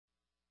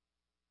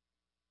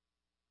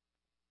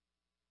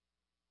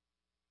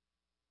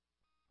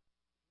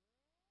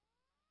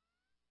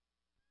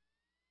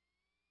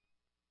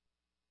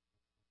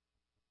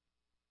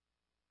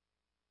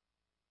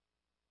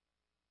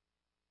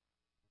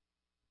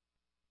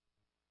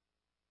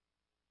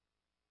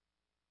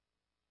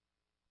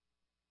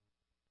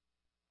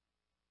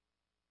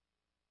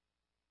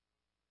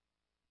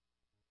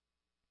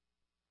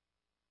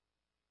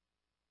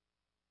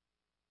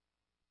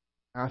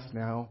Ask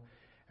now,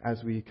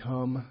 as we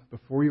come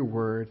before your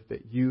word,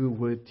 that you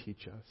would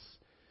teach us.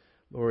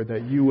 Lord,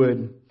 that you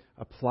would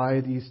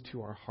apply these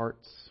to our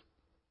hearts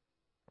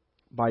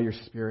by your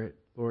Spirit.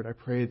 Lord, I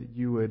pray that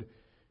you would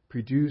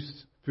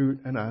produce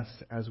fruit in us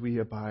as we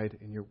abide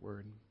in your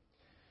word.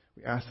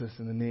 We ask this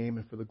in the name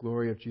and for the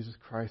glory of Jesus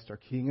Christ, our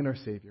King and our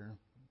Savior.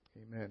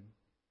 Amen.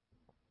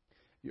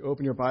 You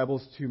open your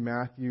Bibles to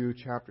Matthew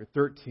chapter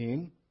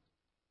 13.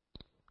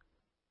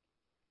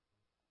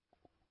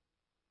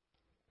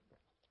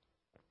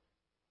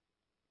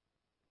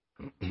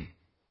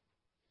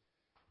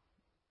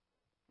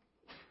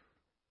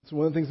 So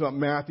one of the things about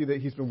Matthew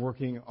that he's been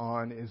working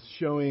on is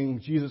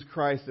showing Jesus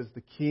Christ as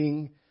the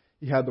King.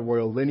 He had the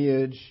royal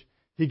lineage.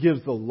 He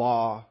gives the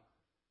law.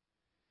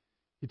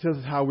 He tells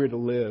us how we're to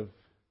live.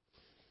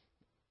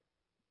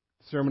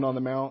 Sermon on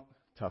the Mount,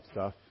 tough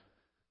stuff.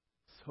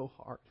 So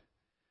hard.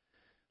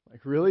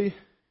 Like, really?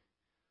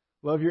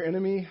 Love your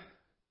enemy?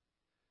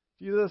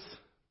 Jesus?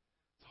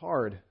 It's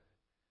hard.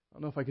 I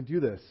don't know if I can do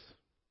this.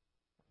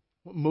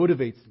 What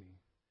motivates me?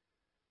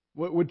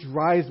 What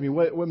drives me?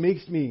 What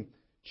makes me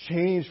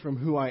change from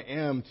who I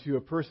am to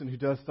a person who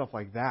does stuff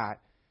like that?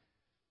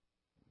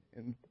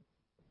 And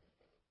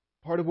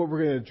part of what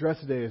we're going to address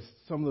today is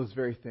some of those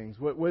very things.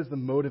 What is the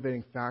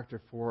motivating factor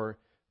for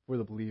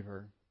the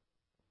believer?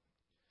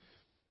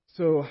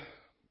 So,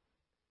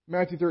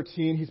 Matthew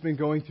 13, he's been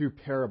going through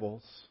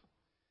parables.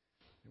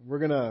 We're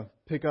going to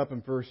pick up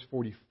in verse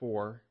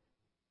 44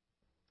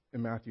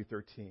 in Matthew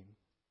 13.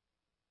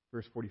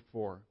 Verse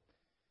 44.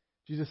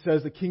 Jesus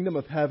says, "The kingdom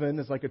of heaven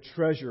is like a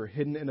treasure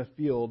hidden in a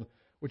field,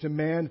 which a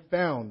man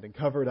found and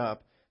covered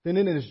up. Then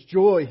in his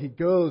joy he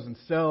goes and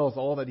sells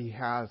all that he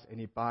has, and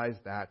he buys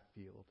that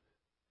field.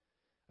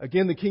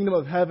 Again, the kingdom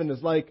of heaven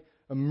is like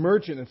a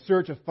merchant in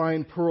search of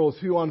fine pearls,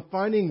 who on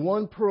finding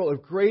one pearl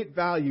of great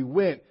value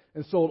went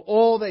and sold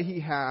all that he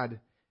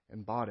had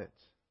and bought it.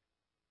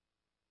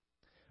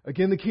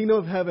 Again, the kingdom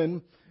of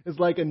heaven is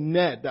like a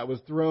net that was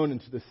thrown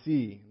into the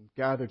sea, and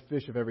gathered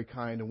fish of every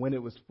kind. And when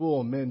it was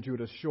full, men drew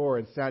it ashore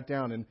and sat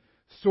down and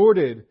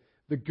sorted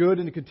the good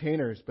into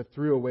containers, but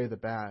threw away the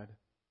bad.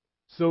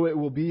 So it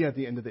will be at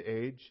the end of the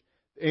age.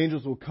 The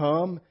angels will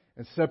come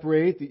and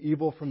separate the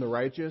evil from the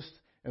righteous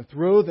and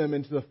throw them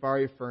into the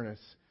fiery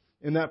furnace.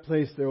 In that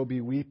place there will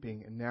be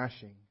weeping and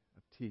gnashing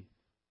of teeth."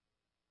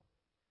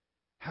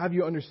 "Have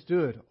you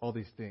understood all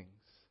these things?"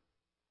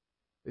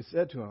 They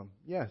said to him,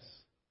 "Yes."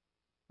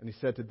 And he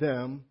said to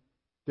them,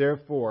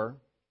 "Therefore,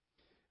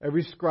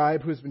 every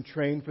scribe who has been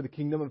trained for the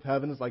kingdom of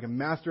heaven is like a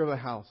master of a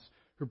house,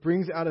 who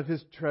brings out of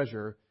his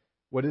treasure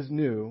what is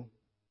new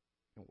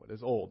and what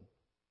is old."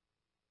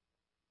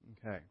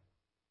 Okay.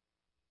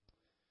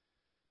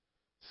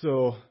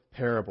 So,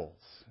 parables.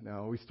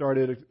 Now, we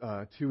started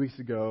 2 weeks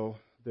ago.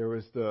 There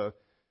was the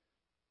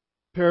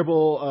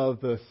parable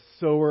of the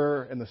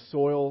sower and the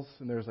soils,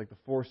 and there's like the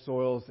four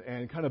soils,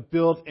 and kind of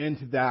built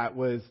into that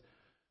was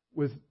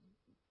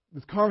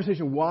this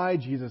conversation, why,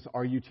 Jesus,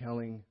 are you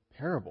telling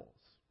parables?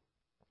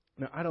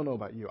 Now, I don't know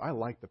about you. I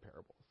like the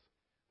parables.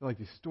 I like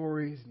these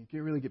stories, and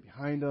you really get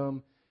behind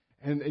them,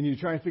 and you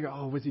try and figure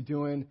out, what's he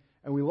doing?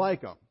 And we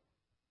like them.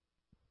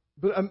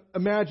 But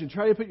imagine,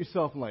 try to put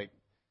yourself in like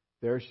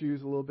their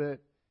shoes a little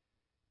bit.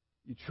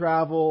 You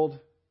traveled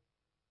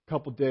a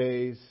couple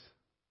days,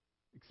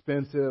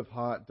 expensive,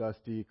 hot,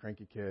 dusty,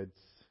 cranky kids,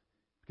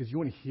 because you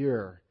want to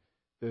hear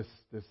this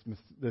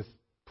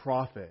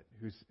prophet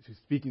who's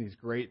speaking these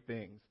great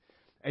things.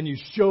 And you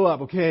show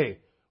up, okay,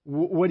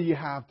 what do you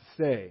have to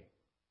say?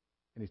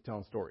 And he's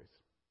telling stories.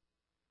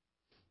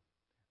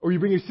 Or you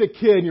bring your sick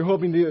kid, and you're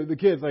hoping the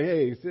kid's like,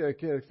 "Hey,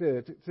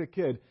 sick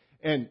kid,"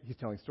 and he's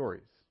telling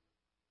stories.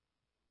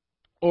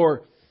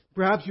 Or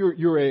perhaps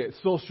you're a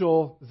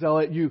social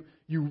zealot.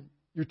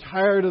 You're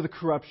tired of the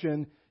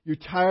corruption. You're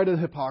tired of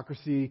the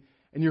hypocrisy.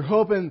 And you're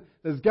hoping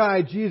this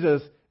guy,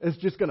 Jesus, is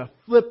just going to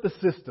flip the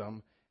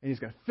system. And he's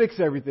going to fix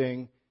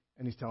everything.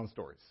 And he's telling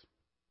stories.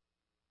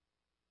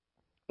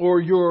 Or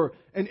you're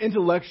an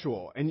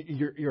intellectual. And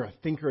you're a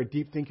thinker, a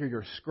deep thinker.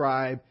 You're a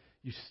scribe.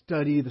 You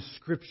study the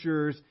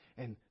scriptures.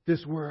 And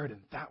this word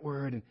and that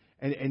word.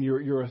 And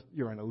you're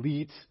an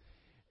elite.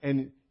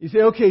 And you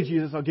say, "Okay,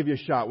 Jesus, I'll give you a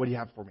shot. What do you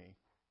have for me?"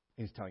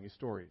 And he's telling you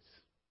stories.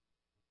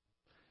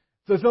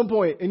 So at some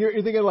point, and you're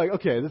thinking like,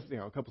 okay, this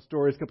a couple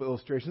stories, a couple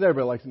illustrations.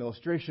 Everybody likes an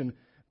illustration.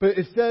 But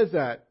it says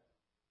that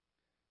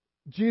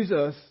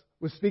Jesus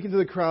was speaking to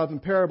the crowds in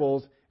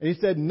parables, and he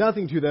said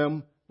nothing to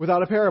them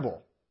without a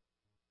parable.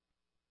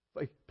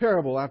 Like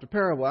parable after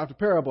parable after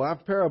parable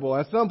after parable.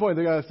 At some point,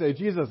 they got to say,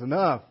 "Jesus,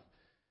 enough.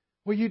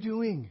 What are you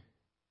doing?"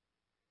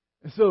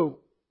 And so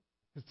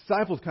his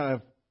disciples kind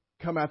of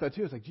come at that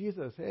too. It's like,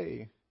 "Jesus,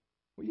 hey,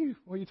 what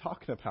are you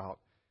talking about?"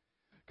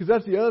 Because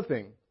that's the other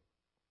thing.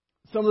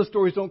 Some of the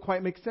stories don't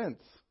quite make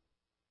sense.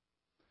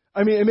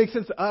 I mean, it makes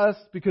sense to us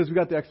because we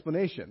got the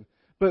explanation.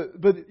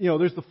 But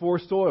there's the four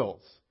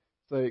soils.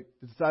 It's like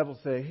the disciples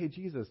say, "Hey,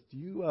 Jesus, do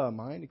you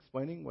mind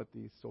explaining what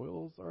these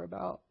soils are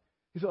about?"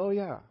 He said, "Oh,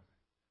 yeah.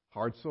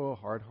 Hard soil,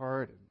 hard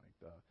heart, and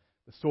like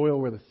the soil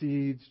where the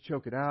seeds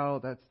choke it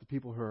out. That's the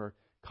people who are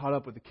caught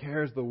up with the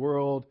cares of the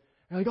world.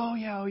 You're like, oh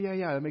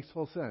yeah, that makes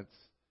total sense.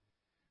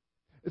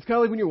 It's kind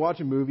of like when you watch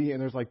a movie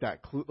and there's like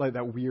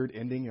that weird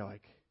ending. You're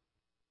like,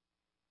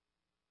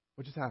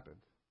 what just happened?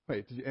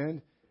 Wait, did you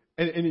end?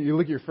 And you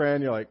look at your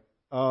friend. You're like,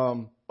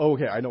 oh,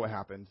 okay, I know what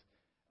happened.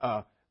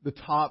 The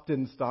top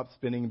didn't stop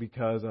spinning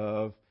because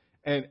of,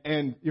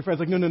 and your friend's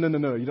like,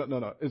 no, you don't,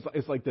 no.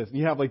 It's like this. And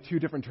you have like two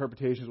different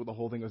interpretations of what the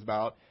whole thing was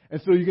about.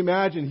 And so you can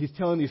imagine he's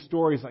telling these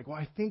stories like,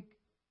 well,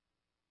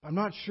 I'm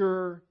not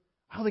sure.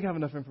 I don't think I have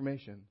enough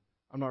information.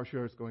 I'm not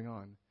sure what's going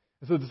on.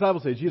 And so the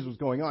disciples say Jesus was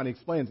going on. He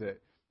explains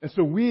it. And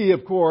so we,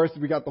 of course,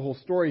 we got the whole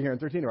story here in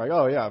 13. We're like,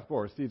 oh yeah, of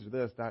course, seeds are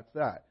this, that's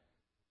that.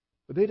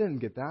 But they didn't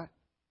get that.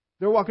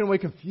 They're walking away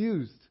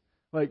confused.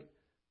 Like,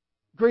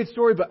 great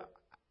story, but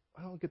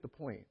I don't get the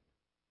point.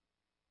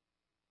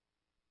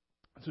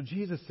 So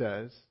Jesus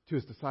says to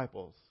his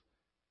disciples,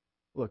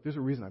 look, there's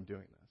a reason I'm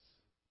doing this.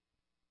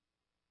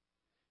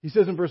 He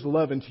says in verse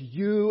 11, to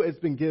you it's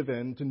been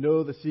given to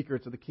know the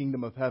secrets of the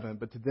kingdom of heaven,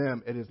 but to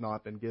them it has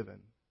not been given.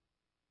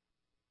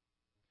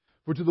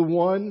 For to the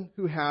one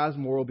who has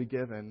more will be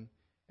given,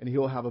 and he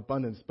will have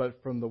abundance.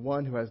 But from the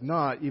one who has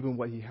not, even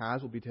what he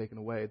has will be taken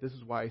away. This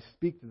is why I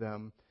speak to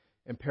them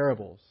in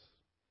parables.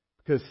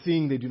 Because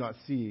seeing they do not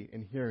see,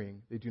 and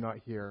hearing they do not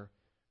hear,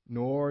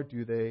 nor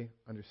do they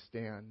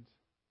understand.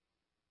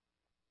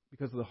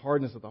 Because of the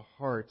hardness of the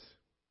heart,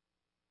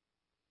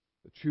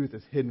 the truth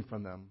is hidden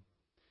from them.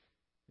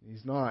 And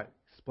he's not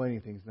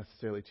explaining things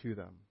necessarily to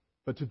them.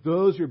 But to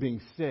those who are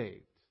being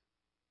saved,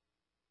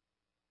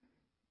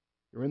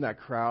 you're in that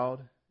crowd,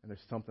 and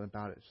there's something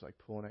about it that's like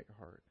pulling at your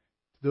heart.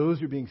 To those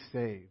who are being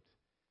saved,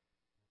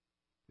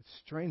 it's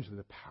strangely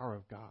the power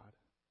of God.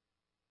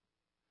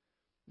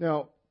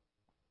 Now,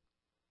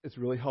 it's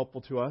really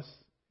helpful to us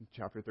in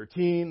chapter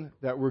 13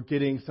 that we're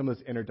getting some of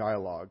this inner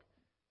dialogue.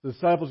 The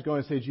disciples go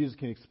and say, Jesus,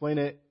 can you explain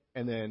it?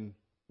 And then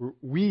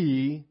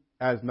we,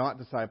 as not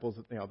disciples,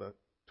 the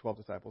 12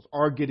 disciples,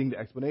 are getting the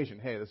explanation.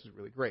 Hey, this is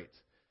really great.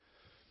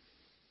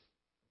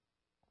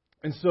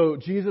 And so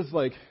Jesus,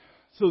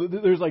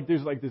 there's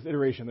this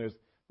iteration. There's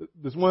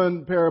this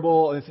one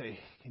parable, and they say,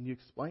 can you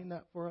explain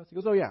that for us? He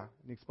goes, oh yeah.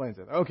 And he explains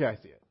it. Okay, I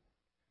see it.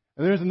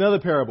 And there's another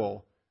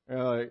parable. And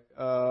they're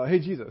like, hey,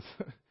 Jesus,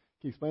 can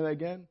you explain that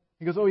again?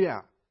 He goes, oh yeah.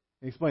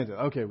 And he explains it.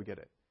 Okay, we get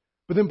it.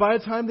 But then by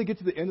the time they get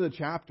to the end of the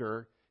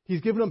chapter,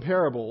 he's giving them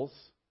parables.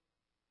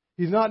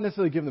 He's not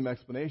necessarily giving them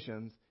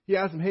explanations. He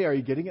asks them, hey, are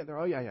you getting it? They're,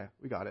 oh yeah,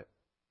 we got it.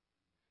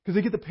 Because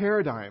they get the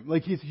paradigm.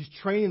 Like he's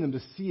training them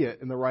to see it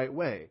in the right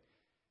way.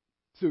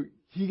 So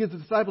he gives the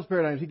disciples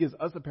paradigms, he gives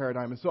us a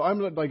paradigm. And so I'm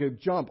going to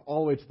jump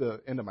all the way to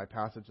the end of my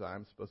passage that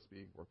I'm supposed to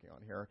be working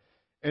on here.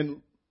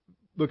 And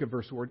look at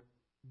verse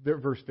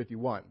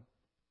 51.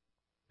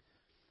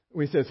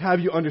 When he says, have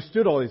you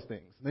understood all these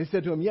things? And they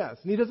said to him, yes.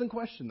 And he doesn't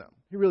question them.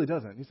 He really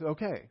doesn't. He said,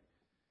 okay.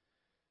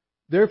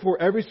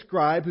 Therefore, every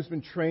scribe who's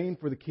been trained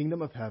for the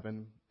kingdom of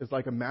heaven is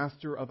like a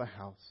master of a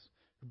house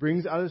who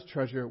brings out of his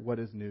treasure what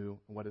is new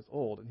and what is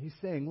old. And he's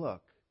saying,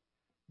 look,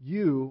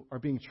 you are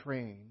being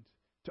trained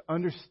to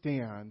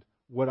understand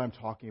what I'm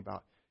talking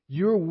about.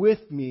 You're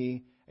with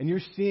me, and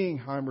you're seeing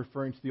how I'm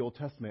referring to the Old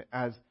Testament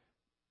as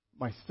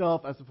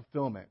myself as a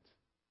fulfillment.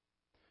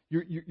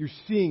 You're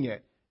seeing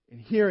it and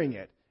hearing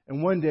it,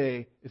 and one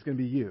day it's going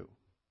to be you.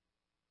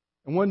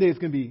 And one day it's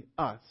going to be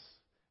us.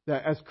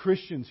 That as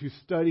Christians who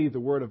study the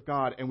Word of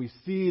God and we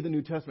see the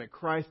New Testament,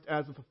 Christ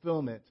as a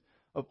fulfillment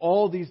of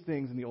all these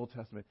things in the Old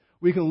Testament,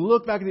 we can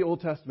look back at the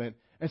Old Testament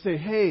and say,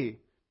 hey,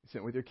 you're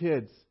sitting with your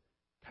kids,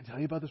 can I tell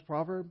you about this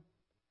proverb?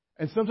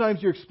 And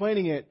sometimes you're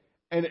explaining it,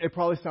 and it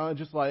probably sounded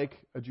just like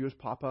a Jewish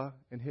papa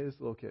and his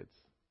little kids,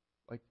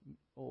 like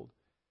old.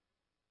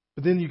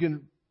 But then you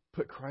can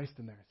put Christ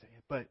in there and say,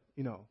 but,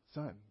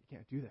 son, you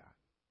can't do that.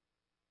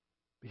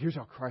 But here's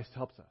how Christ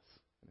helps us,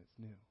 and it's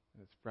new,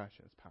 and it's fresh,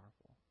 and it's powerful.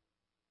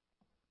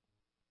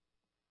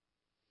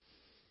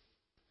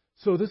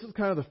 So this is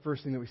kind of the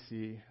first thing that we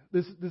see.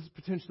 This is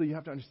potentially, you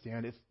have to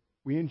understand,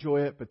 we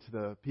enjoy it, but to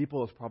the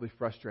people it's probably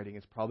frustrating.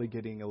 It's probably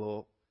getting a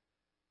little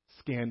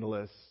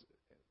scandalous.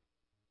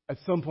 At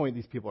some point,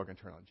 these people are going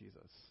to turn on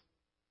Jesus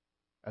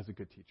as a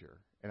good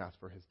teacher and ask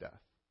for his death.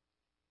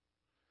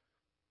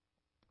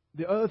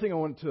 The other thing I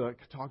want to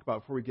talk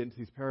about before we get into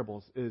these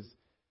parables is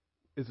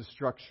the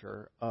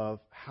structure of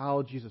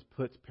how Jesus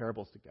puts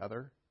parables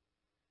together.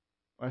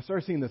 When I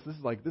started seeing this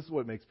is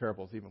what makes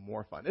parables even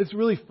more fun. It's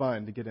really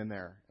fun to get in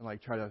there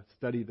and try to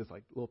study this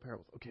little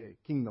parables. Okay,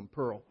 kingdom,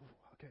 pearl.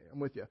 Okay, I'm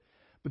with you.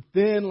 But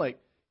then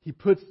he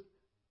puts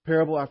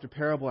parable after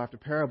parable after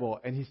parable,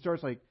 and he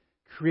starts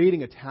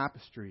creating a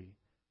tapestry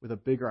with a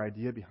bigger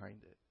idea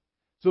behind it.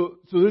 So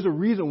there's a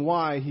reason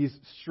why he's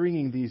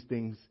stringing these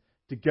things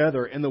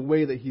together in the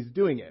way that he's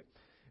doing it.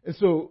 And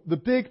so the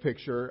big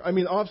picture,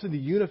 obviously the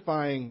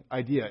unifying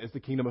idea is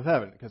the kingdom of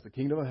heaven, because the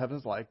kingdom of heaven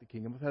is the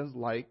kingdom of heaven is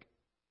like.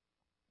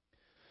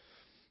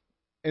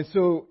 And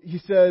so he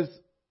says,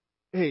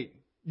 hey,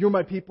 you're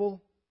my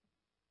people.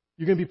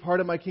 You're going to be part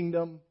of my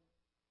kingdom.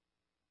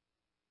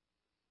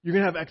 You're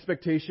going to have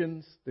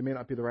expectations. They may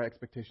not be the right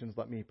expectations.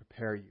 Let me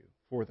prepare you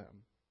for them.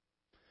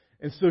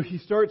 And so he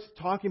starts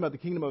talking about the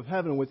kingdom of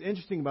heaven. And what's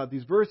interesting about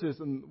these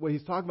verses and what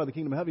he's talking about the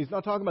kingdom of heaven, he's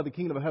not talking about the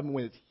kingdom of heaven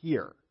when it's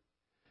here.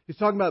 He's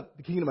talking about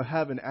the kingdom of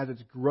heaven as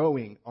it's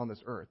growing on this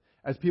earth,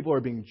 as people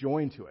are being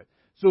joined to it.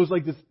 So it's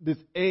like this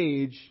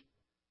age,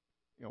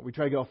 we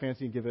try to get all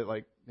fancy and give it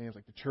like names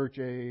like the church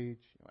age,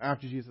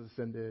 after Jesus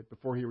ascended,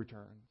 before he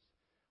returns.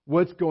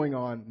 What's going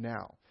on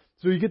now?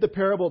 So you get the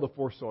parable of the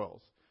four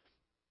soils.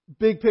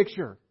 Big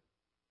picture.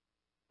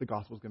 The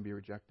gospel is going to be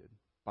rejected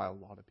by a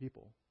lot of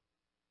people.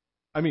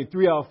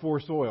 3 out of 4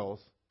 soils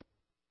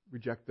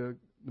reject the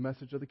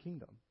message of the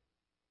kingdom.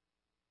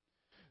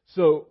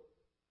 So,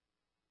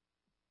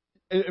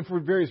 and for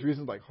various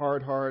reasons, like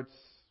hard hearts,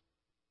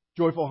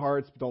 joyful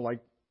hearts, but don't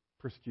like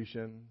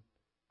persecution,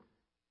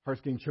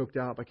 hearts getting choked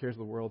out by cares of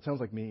the world.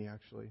 Sounds like me,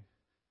 actually.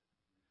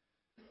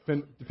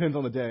 Depends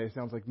on the day.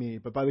 Sounds like me.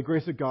 But by the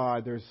grace of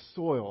God, there's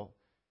soil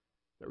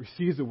that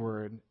receives the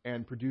word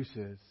and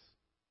produces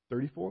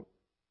 30-fold,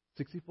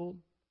 60-fold,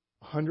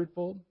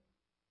 100-fold.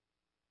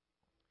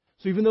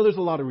 So even though there's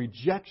a lot of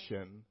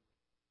rejection,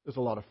 there's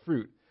a lot of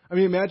fruit.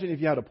 Imagine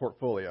if you had a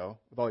portfolio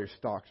with all your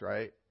stocks,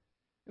 right?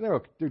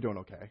 And they're doing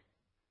okay.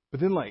 But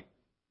then like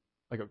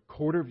a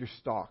quarter of your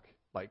stock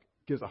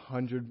gives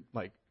 100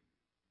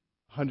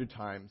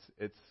 times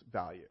its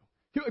value.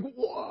 You're like,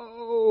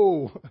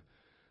 whoa,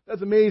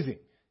 that's amazing.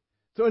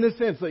 So in a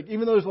sense,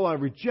 even though there's a lot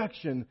of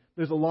rejection,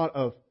 there's a lot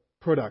of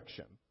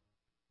production.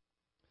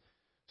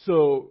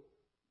 So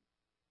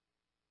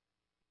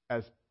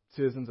as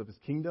citizens of his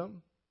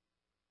kingdom,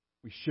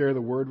 we share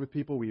the word with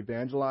people, we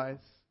evangelize.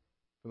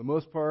 For the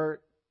most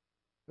part,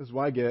 this is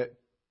what I get.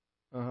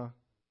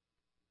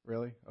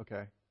 Really?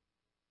 Okay.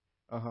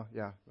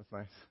 Yeah, that's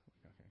nice.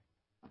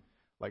 Okay.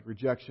 Like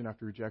rejection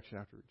after rejection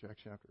after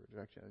rejection after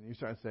rejection. And you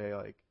start to say,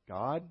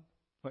 God?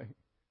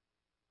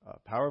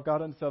 Power of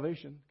God unto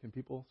salvation. Can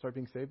people start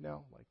being saved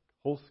now?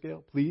 Whole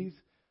scale, please?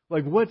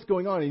 What's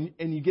going on?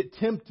 And you get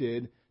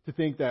tempted to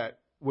think that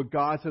what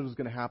God said was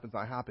going to happen is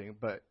not happening.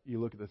 But you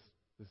look at this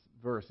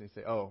verse and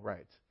you say, oh,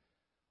 right.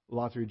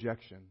 Lots of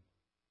rejection.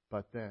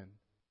 But then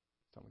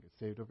someone gets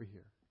saved over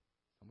here.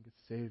 Someone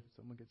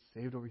gets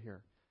saved over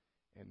here.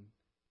 And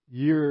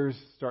years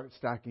start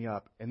stacking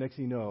up. And next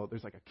thing you know,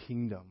 there's a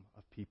kingdom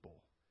of people.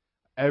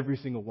 Every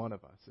single one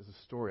of us is a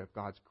story of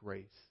God's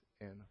grace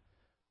in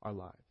our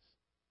lives.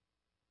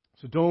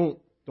 So don't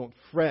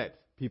fret,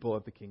 people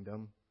of the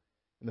kingdom,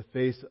 in the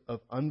face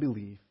of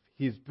unbelief.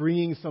 He is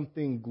bringing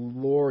something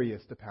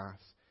glorious to pass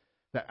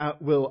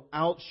that will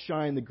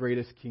outshine the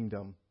greatest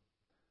kingdom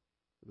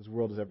this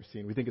world has ever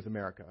seen. We think it's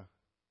America,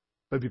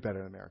 but it'd be better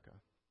than America.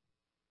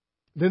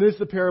 Then there's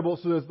the parable.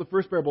 So there's the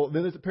first parable.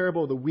 Then there's the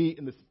parable of the wheat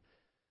and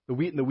the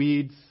wheat and the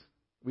weeds,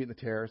 wheat and the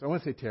tares. I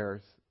want to say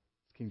tares.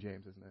 It's King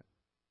James, isn't it?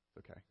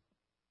 It's okay.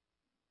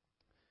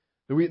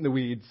 The wheat and the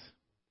weeds,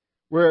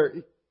 where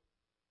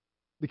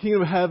the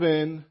kingdom of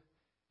heaven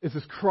is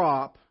this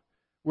crop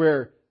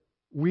where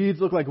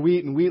weeds look like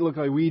wheat and wheat look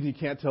like weeds, and you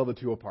can't tell the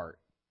two apart.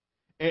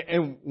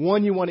 And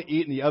one you want to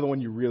eat and the other one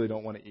you really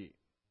don't want to eat.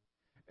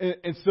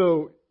 And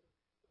so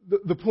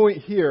the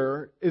point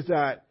here is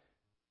that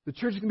the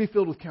church is going to be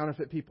filled with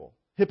counterfeit people,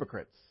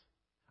 hypocrites.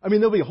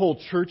 There'll be whole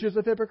churches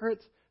of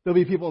hypocrites. There'll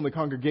be people in the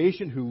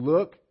congregation who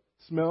look,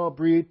 smell,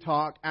 breathe,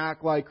 talk,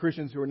 act like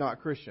Christians who are not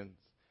Christians.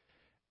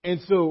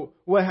 And so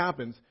what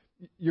happens?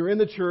 You're in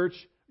the church,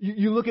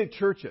 you look at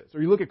churches,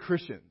 or you look at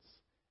Christians,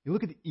 you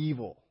look at the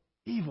evil,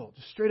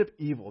 just straight up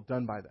evil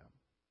done by them.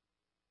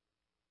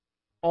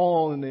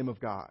 All in the name of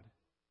God.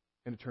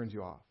 And it turns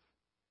you off.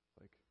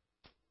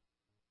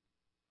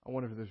 I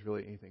wonder if there's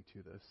really anything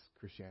to this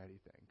Christianity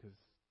thing, because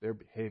they're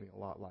behaving a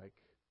lot like,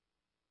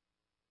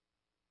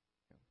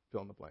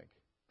 fill in the blank.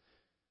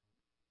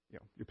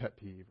 Your pet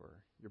peeve or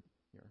your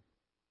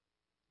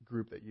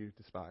group that you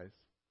despise.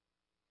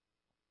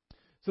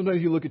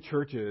 Sometimes you look at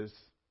churches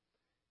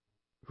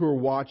who are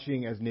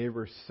watching as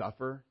neighbors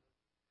suffer,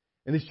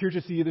 and these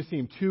churches either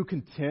seem too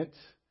content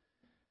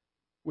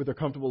with their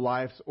comfortable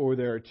lives, or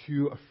they're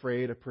too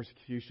afraid of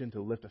persecution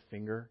to lift a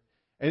finger.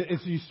 And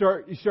so you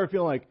start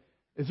feeling like,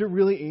 is there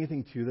really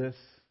anything to this?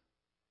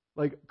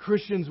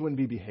 Christians wouldn't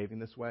be behaving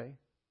this way.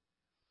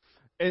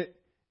 And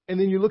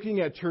then you're looking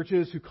at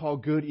churches who call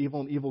good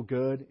evil and evil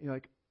good. And you're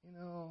like,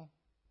 I'm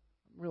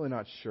really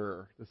not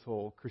sure this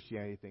whole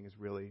Christianity thing is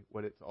really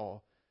what it's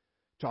all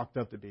chalked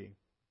up to be.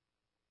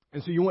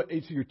 And so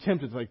you're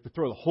tempted to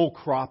throw the whole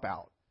crop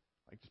out.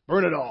 Just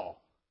burn it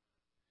all.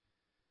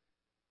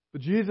 But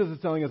Jesus is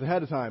telling us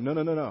ahead of time,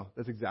 no.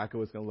 That's exactly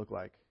what it's going to look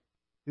like.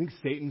 You think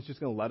Satan's just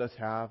going to let us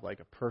have a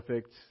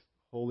perfect,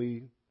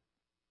 holy,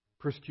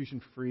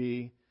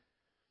 persecution-free,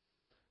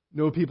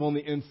 no people on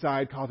the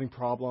inside causing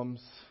problems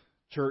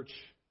church?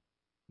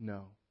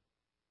 No.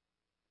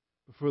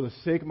 But for the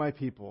sake of my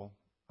people,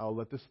 I'll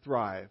let this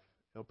thrive.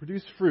 It'll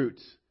produce fruit,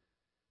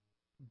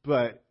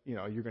 but,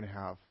 you're going to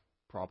have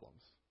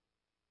problems.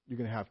 You're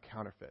going to have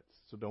counterfeits,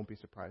 so don't be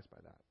surprised by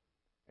that.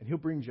 And he'll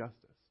bring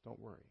justice. Don't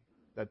worry.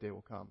 That day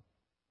will come.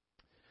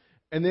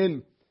 And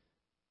then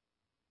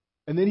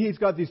he's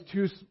got these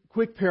two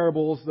quick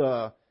parables,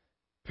 the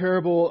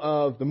parable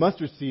of the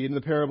mustard seed and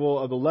the parable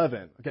of the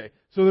leaven. Okay,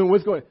 so then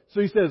what's going?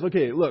 So he says,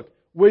 okay, look,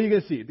 what are you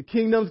going to see? The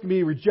kingdom's going to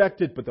be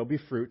rejected, but there'll be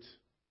fruit.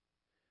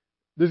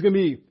 There's going to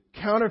be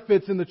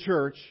counterfeits in the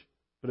church,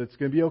 but it's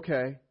going to be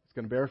okay. It's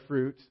going to bear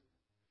fruit.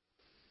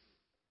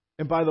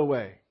 And by the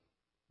way,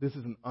 this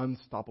is an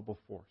unstoppable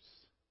force.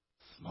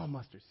 Small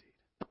mustard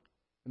seed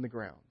in the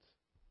ground.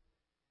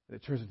 And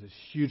it turns into this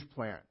huge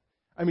plant.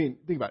 I mean,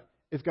 think about it.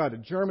 It's got to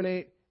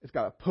germinate. It's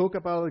got to poke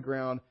up out of the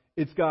ground.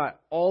 It's got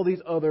all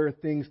these other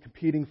things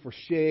competing for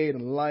shade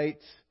and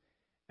light.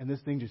 And this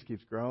thing just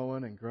keeps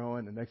growing and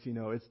growing. And next thing you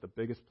know, it's the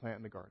biggest plant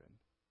in the garden.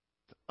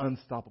 It's an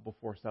unstoppable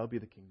force. That'll be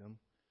the kingdom.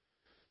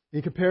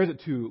 He compares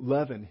it to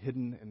leaven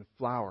hidden in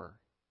flour.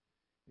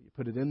 You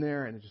put it in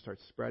there, and it just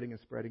starts spreading and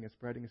spreading and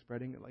spreading and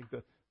spreading. And like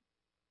the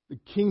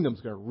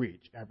kingdom's going to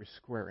reach every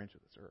square inch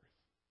of this earth.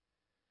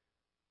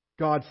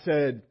 God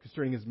said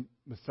concerning his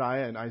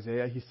Messiah in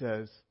Isaiah, he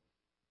says,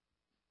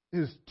 "It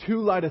is too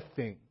light a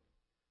thing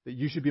that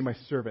you should be my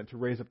servant to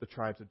raise up the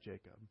tribes of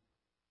Jacob.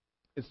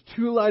 It's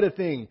too light a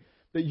thing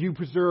that you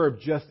preserve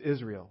just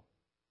Israel.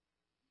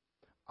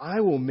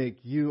 I will make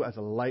you as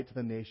a light to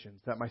the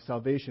nations, that my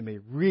salvation may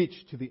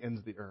reach to the ends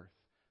of the earth."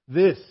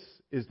 This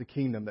is the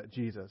kingdom that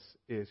Jesus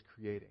is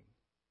creating.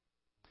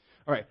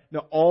 All right,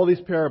 now all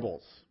these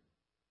parables,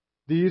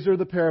 these are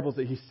the parables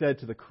that he said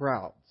to the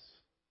crowds.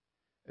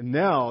 And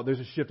now there's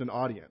a shift in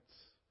audience.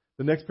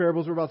 The next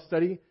parables we're about to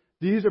study,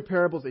 these are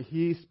parables that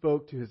he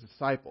spoke to his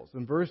disciples.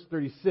 In verse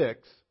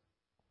 36,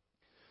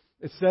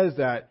 it says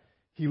that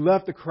he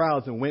left the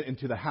crowds and went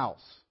into the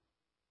house.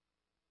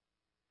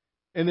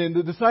 And then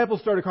the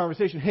disciples start a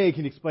conversation. "Hey,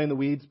 can you explain the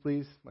weeds,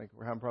 please? Like,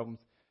 we're having problems."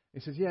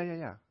 And he says,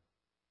 yeah.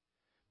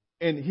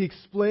 And he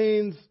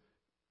explains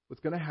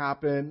what's going to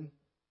happen.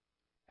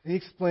 And he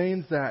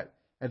explains that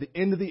at the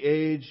end of the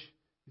age,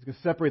 he's going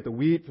to separate the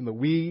wheat from the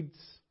weeds.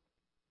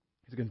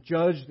 He's going to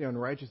judge the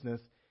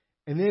unrighteousness.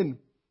 And then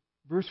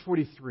verse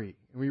 43,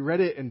 and we read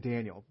it in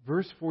Daniel.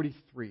 Verse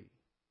 43,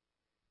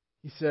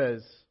 he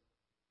says,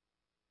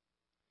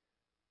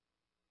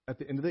 at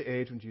the end of the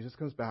age, when Jesus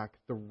comes back,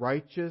 the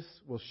righteous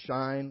will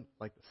shine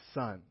like the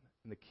sun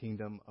in the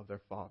kingdom of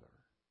their Father.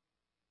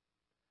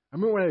 I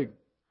remember when I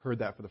heard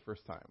that for the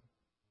first time.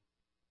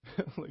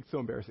 Like, so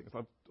embarrassing. I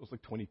was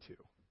like 22.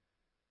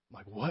 I'm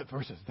like, what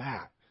verse is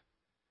that?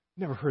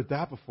 Never heard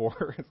that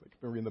before. It's like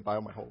I've been reading the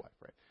Bible my whole life,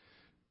 right?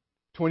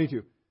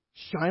 22.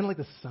 Shine like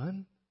the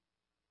sun?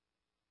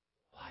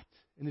 What?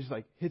 And it just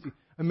like hits you.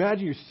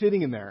 Imagine you're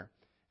sitting in there,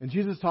 and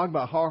Jesus is talking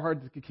about how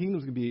hard the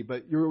kingdom's going to be,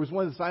 but it was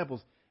one of the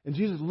disciples, and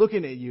Jesus is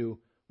looking at you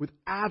with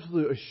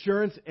absolute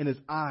assurance in his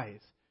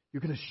eyes.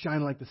 You're going to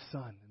shine like the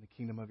sun in the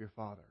kingdom of your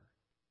Father.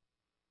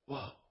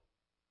 Whoa.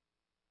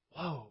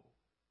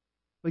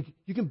 Like,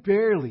 you can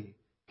barely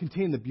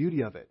contain the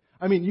beauty of it.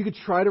 I mean, you could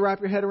try to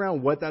wrap your head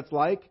around what that's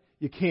like.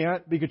 You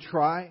can't, but you could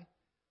try.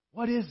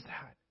 What is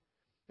that?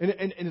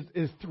 And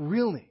it's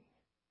thrilling.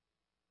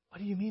 What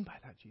do you mean by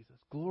that, Jesus?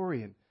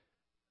 Glory.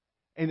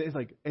 And it's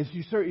like, and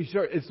you start,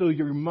 and so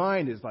your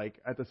mind is like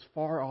at this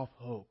far off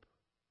hope.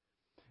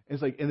 And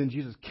it's like, and then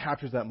Jesus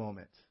captures that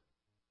moment.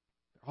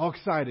 They're all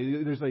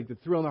excited. There's like the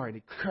thrill in the heart.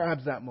 He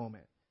grabs that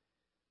moment.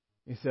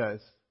 He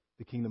says,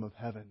 the kingdom of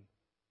heaven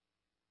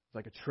is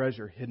like a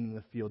treasure hidden in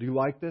the field. Do you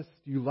like this?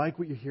 Do you like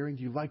what you're hearing?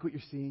 Do you like what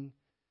you're seeing?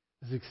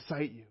 Does it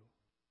excite you?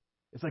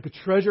 It's like a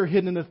treasure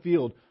hidden in the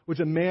field, which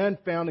a man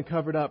found and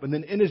covered up. And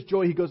then in his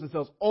joy, he goes and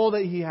sells all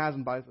that he has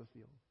and buys the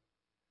field.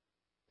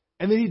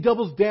 And then he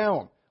doubles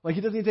down. Like,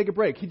 he doesn't even take a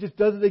break. He just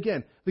does it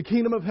again. The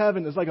kingdom of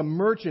heaven is like a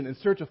merchant in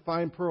search of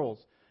fine pearls,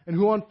 and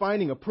who on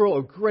finding a pearl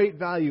of great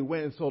value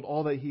went and sold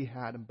all that he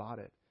had and bought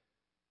it.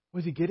 What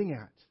is he getting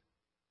at?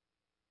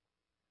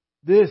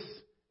 This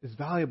is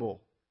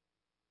valuable.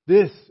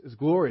 This is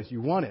glorious.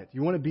 You want it.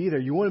 You want to be there.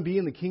 You want to be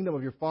in the kingdom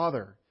of your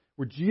Father,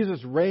 where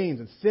Jesus reigns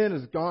and sin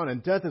is gone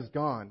and death is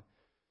gone.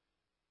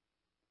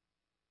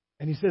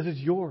 And he says it's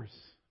yours.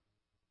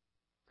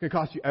 It's going to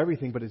cost you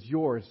everything, but it's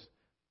yours.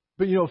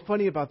 But you know,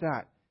 funny about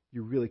that,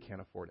 you really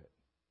can't afford it.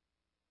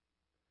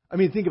 I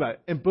mean, think about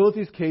it. In both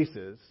these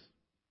cases,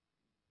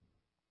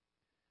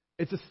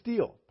 it's a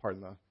steal.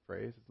 Pardon the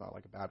phrase. It's not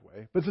like a bad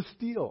way. But it's a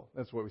steal.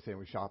 That's what we say when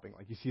we're shopping.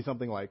 Like, you see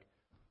something like,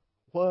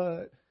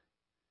 what?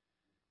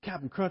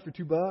 Captain Crunch for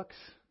 $2?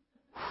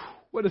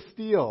 What a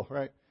steal,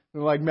 right?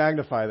 And like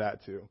magnify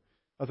that too.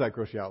 That's that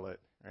grocery outlet,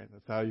 right?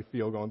 That's how you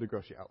feel going to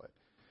grocery outlet.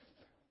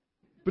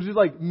 But just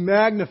like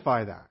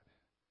magnify that.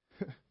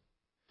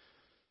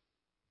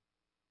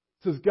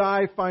 So this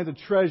guy finds a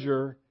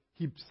treasure.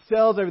 He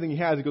sells everything he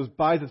has. He goes,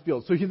 buys this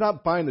field. So he's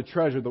not buying the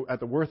treasure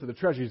at the worth of the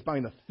treasure. He's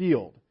buying the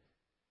field.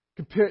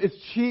 It's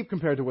cheap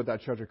compared to what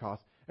that treasure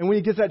costs. And when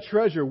he gets that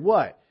treasure,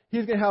 what?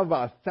 He's going to have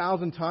about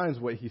 1,000 times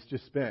what he's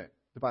just spent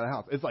to buy the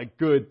house. It's like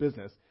good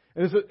business.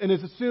 And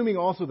it's assuming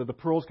also that the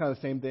pearl's kind of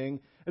the same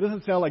thing. It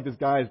doesn't sound like this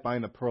guy is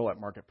buying the pearl at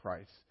market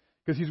price,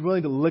 because he's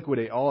willing to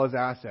liquidate all his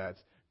assets.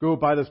 Go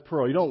buy this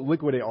pearl. You don't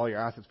liquidate all your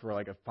assets for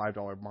like a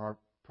 $5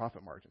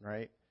 profit margin,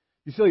 right?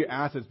 You sell your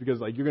assets because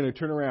like you're going to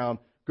turn around,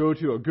 go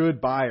to a good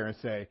buyer and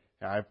say,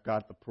 hey, I've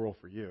got the pearl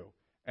for you.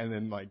 And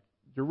then like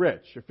you're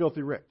rich. You're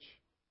filthy rich.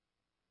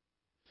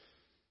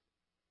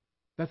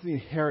 That's the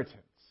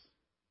inheritance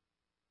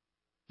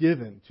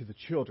given to the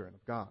children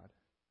of God.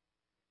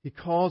 He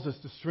calls us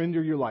to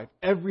surrender your life,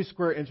 every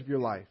square inch of your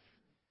life.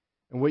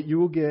 And what you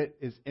will get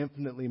is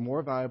infinitely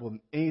more valuable than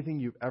anything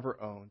you've ever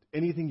owned,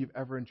 anything you've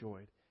ever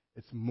enjoyed.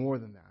 It's more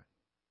than that.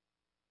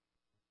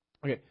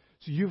 Okay,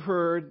 so you've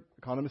heard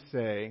economists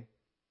say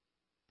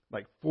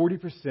like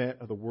 40%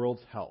 of the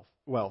world's 40%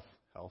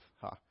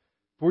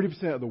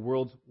 of the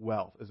world's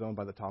wealth is owned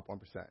by the top 1%.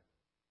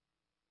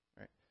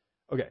 Right?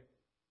 Okay.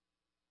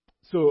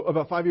 So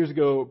about 5 years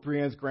ago,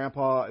 Brienne's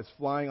grandpa is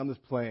flying on this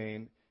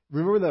plane.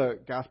 Remember the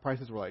gas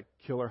prices were like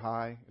killer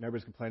high, and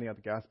everybody's complaining at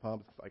the gas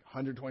pump. It's like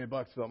 $120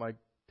 to fill up my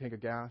tank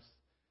of gas.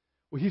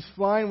 Well, he's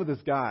flying with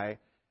this guy,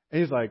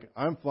 and he's like,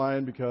 I'm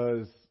flying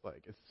because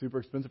like it's super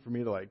expensive for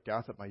me to like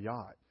gas up my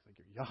yacht. He's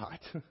like, your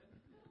yacht?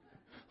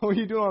 What are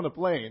you doing on the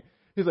plane?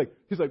 He's like,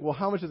 well,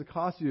 how much does it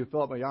cost you to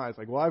fill up my yacht? He's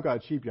like, well, I've got a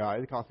cheap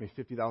yacht. It cost me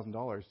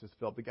 $50,000 just to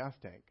fill up the gas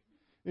tank.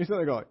 And he's sitting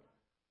there going,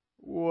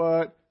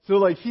 what? So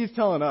like he's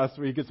telling us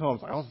when he gets home,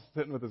 so I was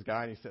sitting with this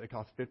guy, and he said it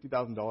cost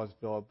 $50,000 to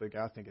fill up the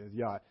gas tank in his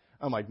yacht.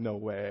 I'm like, no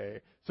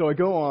way. So I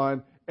go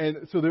on,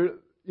 and so there,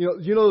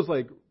 you know those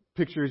like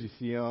pictures you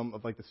see them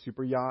of like the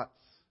super yachts.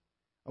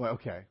 I'm like,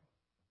 okay,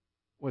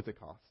 what's it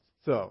cost?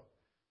 So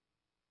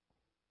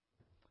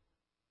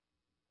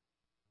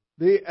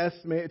they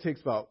estimate it takes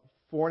about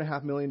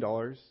 $4.5 million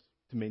to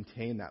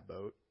maintain that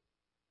boat.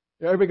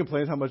 Everybody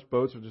complains how much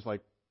boats are just like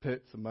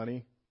pits of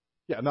money.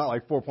 Yeah, not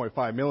like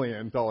 $4.5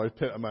 million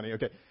pit of money.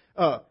 Okay,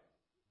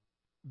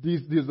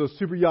 those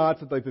super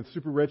yachts that like the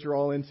super rich are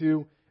all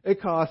into. It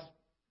costs,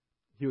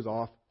 he was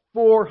off,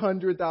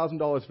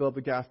 $400,000 to fill up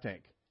the gas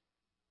tank.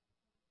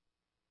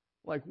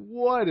 Like,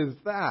 what is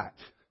that?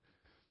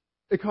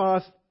 It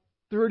costs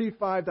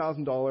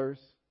 $35,000.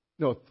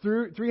 No,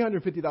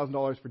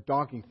 $350,000 for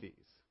docking fees.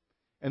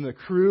 And the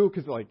crew,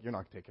 because like you're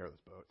not going to take care of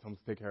this boat. Someone's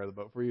going to take care of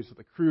the boat for you. So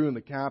the crew and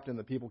the captain,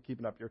 the people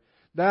keeping up your,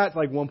 that's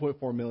like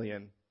 $1.4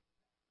 million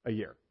a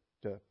year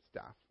to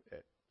staff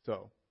it.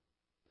 So,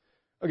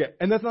 okay,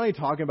 and that's not even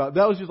talking about,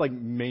 that was just like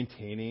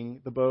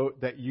maintaining the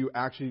boat that you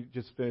actually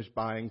just finished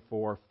buying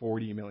for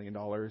 $40 million.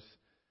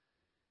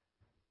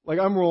 Like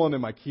I'm rolling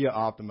in my Kia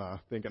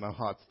Optima thinking of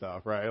hot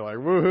stuff, right? Like,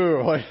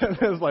 woohoo. Like,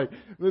 it's like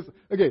this,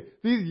 okay,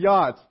 these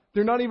yachts,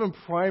 they're not even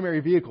primary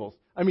vehicles.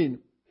 I mean,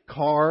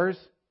 cars,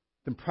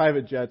 then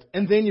private jets,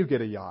 and then you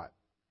get a yacht.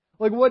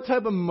 Like, what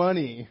type of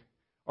money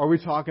are we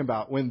talking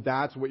about when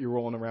that's what you're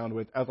rolling around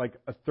with as like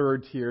a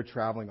third-tier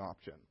traveling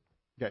option?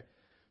 Okay.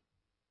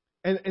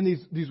 And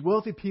these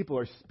wealthy people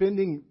are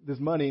spending this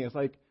money. It's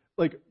like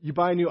you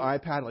buy a new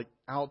iPad, like,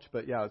 ouch,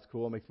 but yeah, it's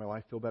cool. It makes my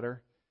life feel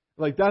better.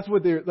 Like, that's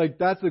what they're, like,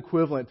 that's the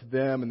equivalent to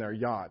them and their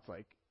yachts.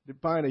 Like, they're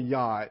buying a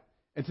yacht,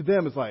 and to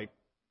them it's like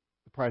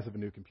the price of a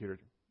new computer,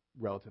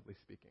 relatively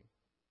speaking.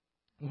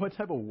 What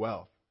type of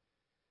wealth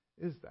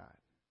is that?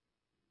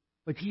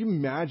 Like, could you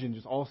imagine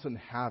just all of a sudden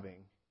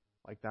having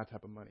like that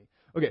type of money?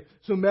 Okay,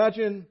 so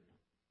imagine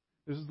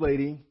there's this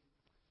lady,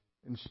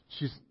 and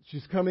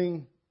she's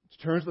coming to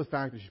terms with the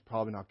fact that she's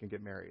probably not going to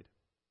get married.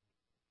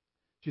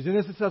 She's in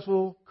a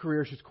successful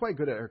career. She's quite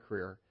good at her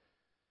career.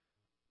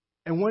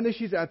 And one day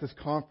she's at this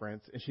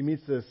conference, and she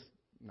meets this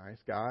nice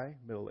guy,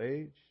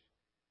 middle-aged.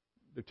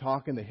 They're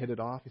talking. They hit it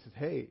off. He says,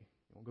 hey,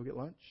 you want to go get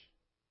lunch?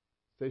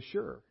 She says,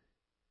 sure.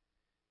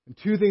 And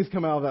two things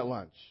come out of that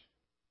lunch.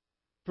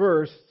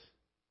 First,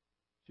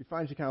 she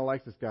finds she kind of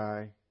likes this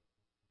guy.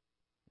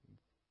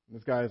 And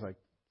this guy is like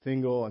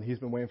single, and he's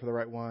been waiting for the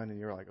right one, and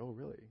you're like, oh,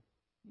 really?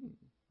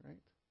 Right?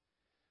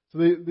 So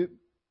they're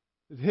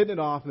hitting it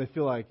off, and they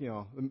feel like,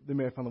 they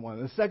may have found the one.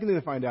 And the second thing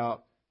they find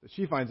out, that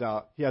she finds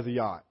out, he has a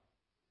yacht.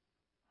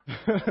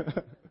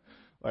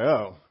 Like,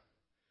 oh,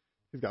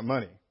 he's got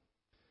money.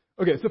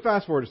 Okay, so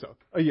fast forward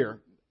a year.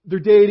 They're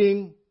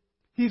dating.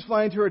 He's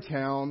flying to her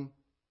town.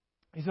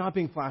 He's not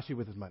being flashy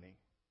with his money.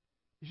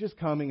 He's just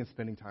coming and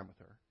spending time with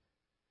her.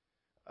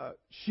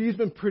 She's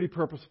been pretty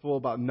purposeful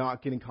about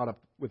not getting caught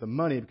up with the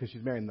money because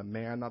she's marrying the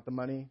man, not the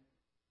money.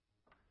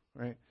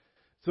 Right?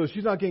 So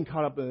she's not getting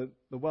caught up in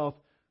the wealth.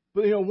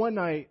 But, one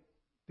night,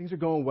 things are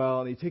going well,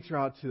 and he takes her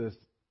out to this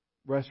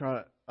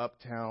restaurant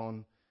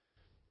uptown.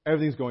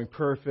 Everything's going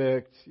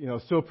perfect,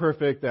 so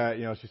perfect that,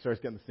 she starts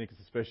getting the sneaking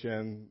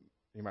suspicion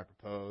he might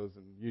propose.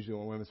 And usually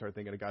when women start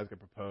thinking a guy's going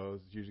to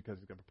propose, it's usually because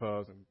he's going to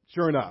propose. And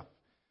sure enough,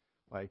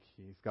 like,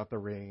 he's got the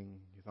ring,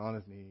 he's on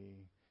his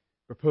knee,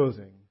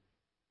 proposing.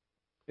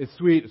 It's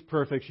sweet, it's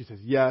perfect. She says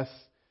yes.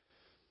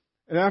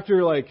 And after,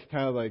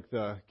 kind of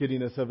the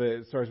giddiness of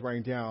it starts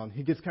wearing down,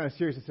 he gets kind of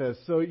serious and says,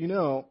 so, you're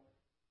going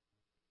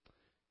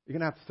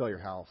to have to sell your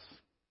house.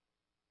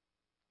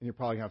 And you're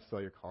probably going to have to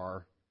sell your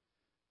car.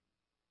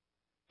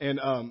 And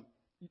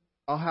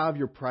I'll have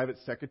your private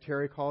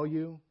secretary call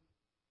you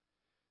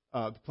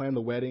to plan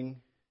the wedding.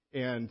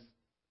 And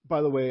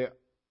by the way,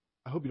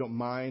 I hope you don't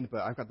mind,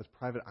 but I've got this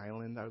private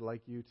island I would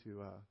like you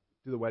to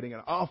do the wedding.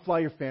 And I'll fly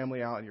your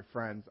family out and your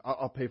friends.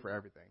 I'll pay for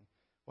everything.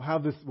 We'll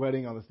have this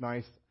wedding on this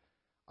nice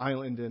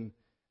island. And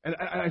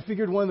I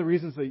figured one of the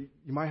reasons that you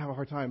might have a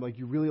hard time, like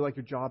you really like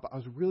your job, I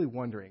was really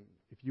wondering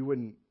if you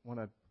wouldn't want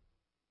to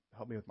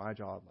help me with my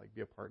job, like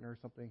be a partner or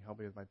something, help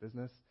me with my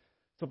business,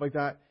 stuff like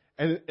that.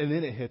 And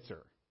then it hits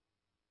her.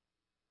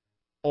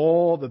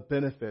 All the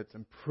benefits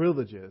and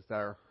privileges that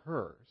are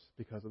hers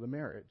because of the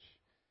marriage.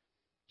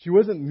 She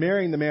wasn't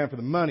marrying the man for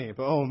the money,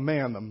 but oh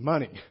man, the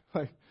money.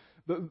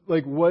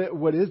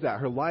 What is that?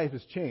 Her life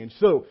has changed.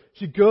 So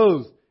she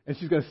goes and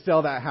she's going to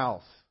sell that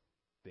house.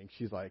 Think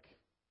she's like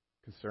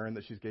concerned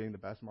that she's getting the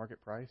best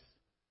market price?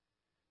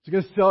 She's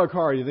going to sell her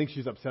car. You think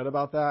she's upset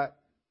about that?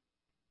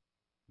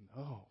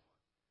 No.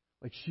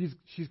 Like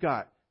she's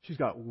got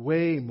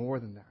way more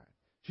than that.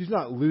 She's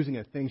not losing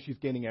a thing, she's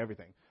gaining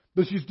everything.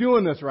 But she's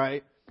doing this,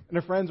 right? And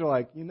her friends are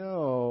like,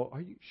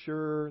 are you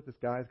sure this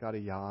guy's got a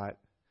yacht?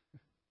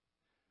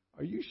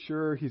 Are you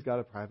sure he's got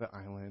a private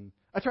island?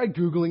 I tried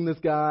Googling this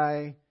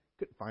guy.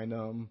 Couldn't find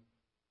him.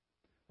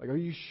 Like, are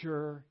you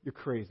sure? You're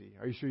crazy.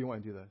 Are you sure you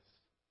want to do this?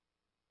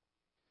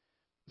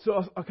 So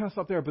I'll kind of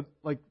stop there. But,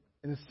 like,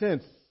 in a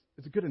sense,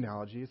 it's a good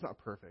analogy. It's not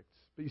perfect.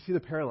 But you see the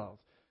parallels.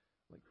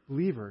 Like,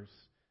 believers,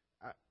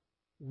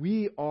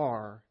 we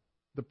are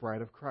the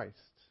bride of Christ.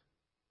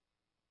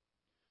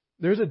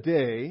 There's a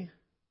day,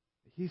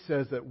 he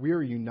says, that we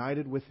are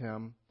united with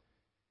him,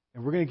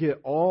 and we're going to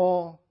get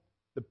all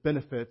the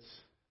benefits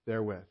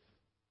therewith.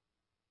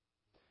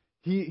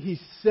 He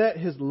set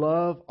his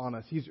love on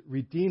us. He's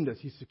redeemed us.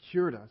 He's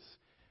secured us.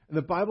 And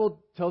the Bible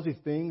tells you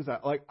things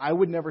that, like, I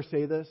would never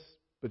say this,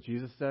 but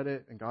Jesus said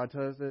it and God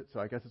says it, so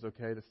I guess it's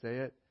okay to say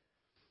it.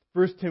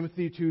 1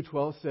 Timothy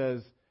 2:12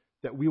 says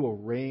that we will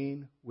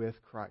reign with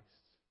Christ.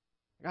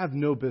 I have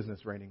no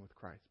business reigning with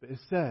Christ, but it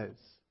says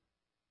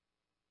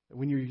that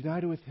when you're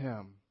united with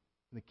him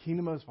in the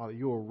kingdom of his Father,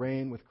 you will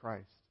reign with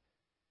Christ.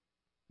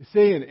 They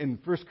say in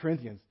 1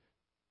 Corinthians,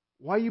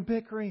 why are you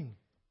bickering?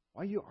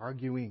 Why are you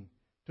arguing?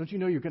 Don't you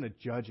know you're going to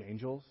judge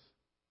angels?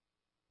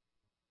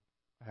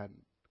 I hadn't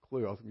a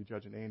clue I was going to be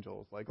judging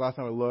angels. Like last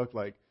time I looked,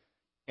 like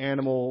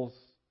animals,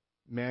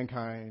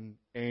 mankind,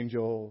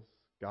 angels,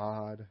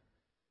 God.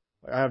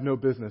 Like, I have no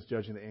business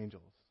judging the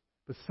angels.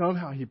 But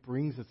somehow he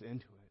brings us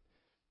into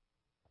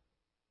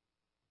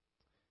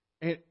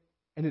it.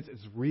 And it's as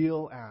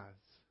real as,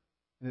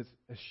 and it's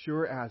as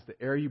sure as the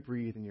air you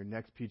breathe in your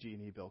next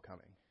PG&E bill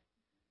coming.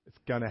 It's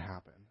going to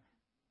happen.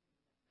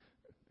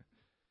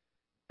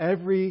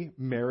 Every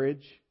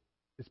marriage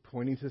is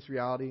pointing to this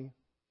reality.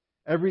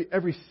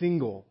 Every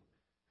single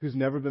who's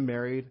never been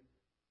married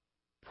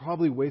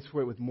probably waits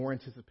for it with more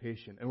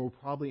anticipation and will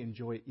probably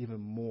enjoy it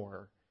even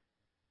more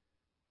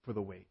for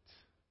the wait.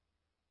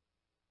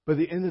 But at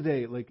the end of the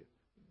day, like,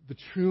 the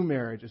true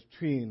marriage is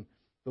between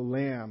the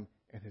Lamb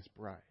and his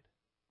bride.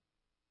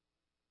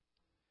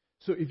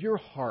 So if your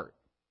heart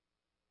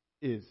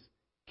is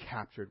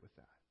captured with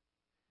that,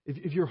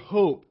 if your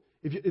hope,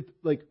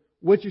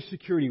 what's your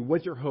security?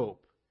 What's your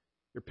hope?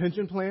 Your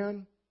pension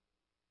plan?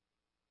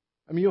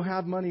 I mean, you'll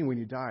have money when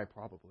you die,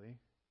 probably.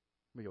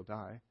 But you'll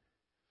die.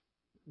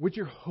 What's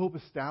your hope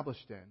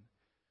established in?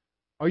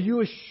 Are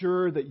you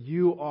assured that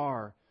you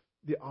are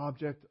the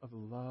object of the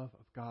love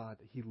of God,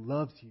 that he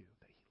loves you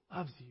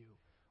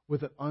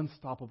with an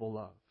unstoppable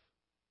love?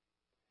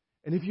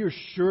 And if you're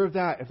sure of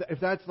that, if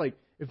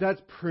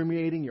that's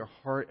permeating your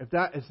heart, if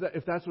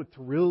that's what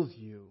thrills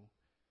you,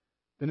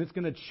 then it's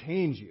going to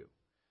change you.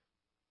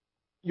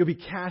 You'll be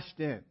cashed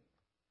in.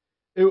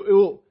 It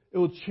will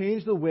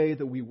change the way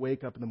that we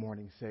wake up in the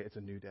morning and say it's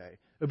a new day.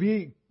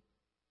 It'll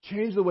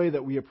change the way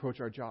that we approach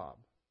our job.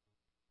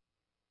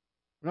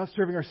 We're not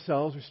serving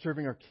ourselves, we're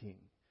serving our King.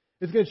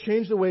 It's going to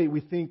change the way we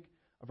think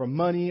of our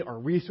money, our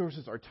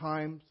resources, our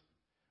times.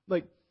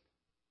 Like,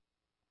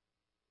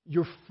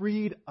 you're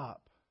freed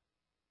up.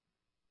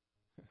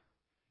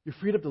 You're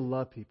freed up to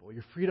love people.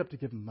 You're freed up to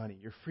give money.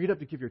 You're freed up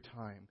to give your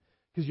time.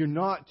 Because you're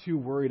not too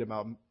worried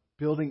about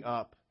building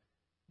up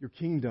your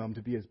kingdom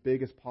to be as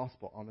big as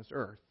possible on this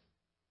earth.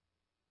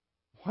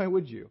 Why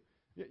would you?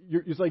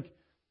 It's like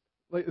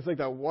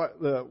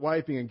the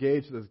wife being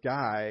engaged to this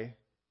guy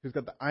who's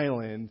got the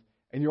island,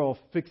 and you're all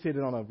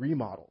fixated on a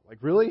remodel. Like,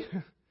 really?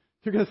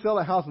 You're going to sell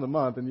the house in a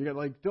month, and you're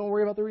like, don't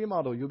worry about the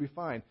remodel. You'll be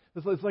fine.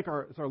 It's like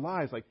our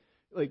lives. Like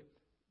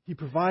he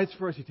provides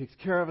for us. He takes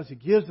care of us. He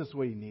gives us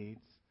what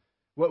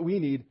we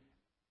need,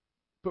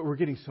 but we're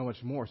getting so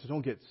much more. So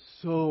don't get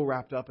so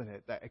wrapped up in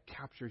it that it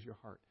captures your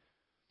heart.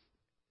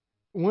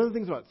 One of the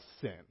things about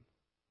sin,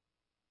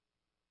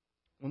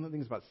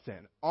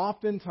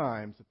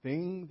 oftentimes the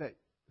thing that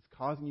is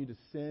causing you to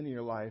sin in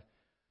your life,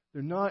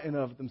 they're not in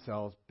and of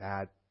themselves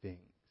bad things.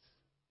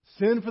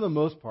 Sin, for the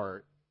most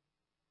part,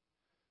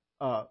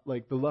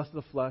 like the lust of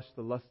the flesh,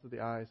 the lust of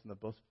the eyes, and the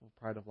boastful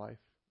pride of life,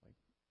 like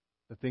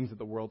the things that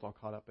the world's all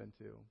caught up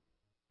into.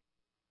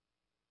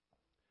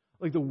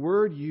 Like the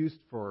word used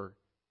for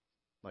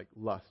like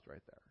lust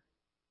right there.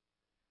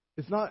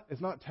 It's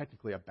not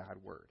technically a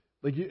bad word.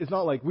 Like it's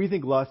not like we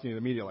think lust and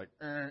immediately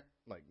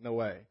like no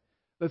way.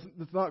 That's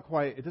not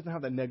quite. It doesn't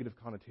have that negative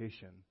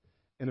connotation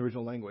in the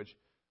original language.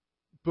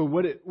 But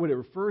what it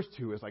refers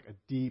to is like a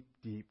deep,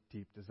 deep,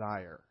 deep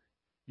desire.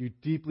 You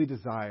deeply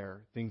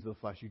desire things of the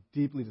flesh. You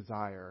deeply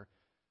desire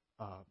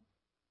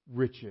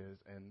riches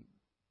and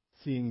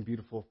seeing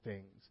beautiful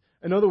things.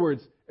 In other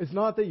words, it's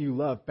not that you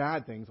love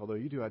bad things, although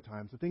you do at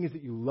times. The thing is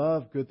that you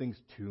love good things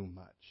too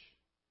much.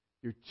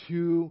 You're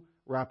too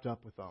wrapped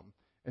up with them.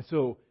 And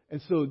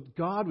so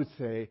God would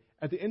say,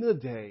 at the end of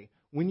the day,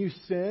 when you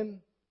sin,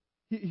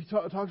 he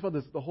talks about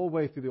this the whole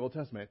way through the Old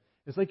Testament.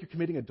 It's like you're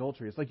committing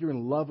adultery. It's like you're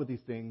in love with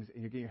these things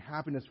and you're getting your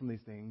happiness from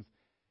these things.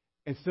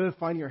 Instead of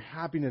finding your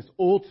happiness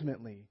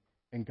ultimately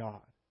in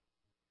God,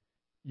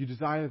 you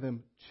desire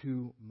them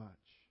too much.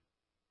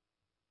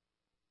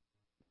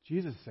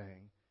 Jesus is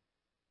saying,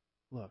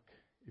 look,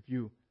 if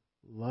you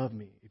love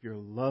me, if you're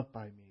loved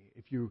by me,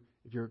 if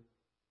your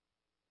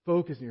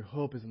focus and your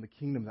hope is in the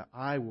kingdom that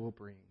I will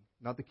bring,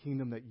 not the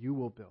kingdom that you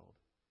will build,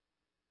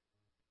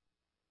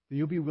 then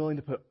you'll be willing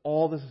to put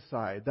all this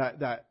aside.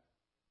 That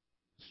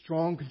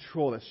strong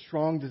control, that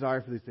strong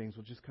desire for these things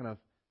will just kind of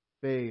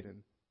fade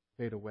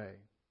away.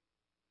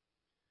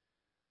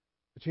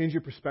 To change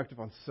your perspective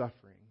on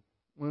suffering.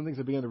 One of the things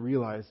I began to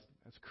realize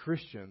as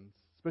Christians,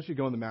 especially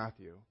going to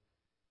Matthew,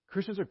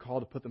 Christians are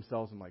called to put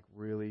themselves in like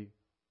really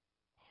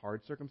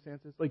hard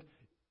circumstances. Like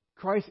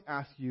Christ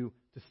asks you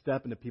to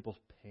step into people's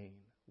pain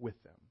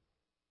with them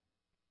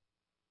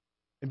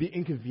and be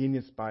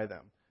inconvenienced by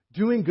them.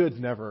 Doing good's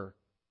never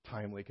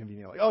timely,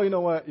 convenient. Like, oh, you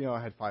know what?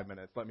 I had 5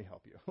 minutes. Let me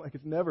help you. Like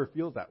it never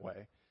feels that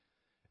way.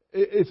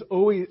 It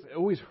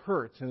always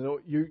hurts, and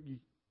you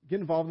get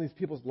involved in these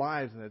people's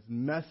lives, and it's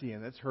messy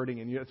and it's hurting,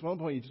 and at one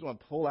point you just want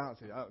to pull out and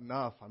say, oh,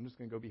 enough. I'm just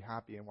going to go be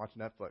happy and watch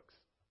Netflix.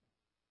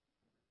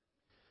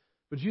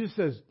 But Jesus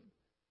says,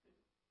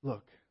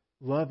 look,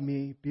 love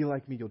me, be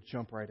like me, you'll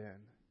jump right in.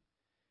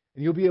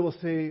 And you'll be able to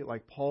say,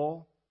 like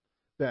Paul,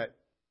 that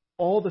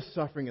all the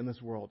suffering in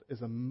this world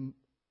is a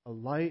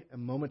light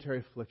and momentary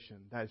affliction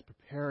that is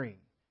preparing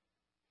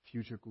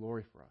future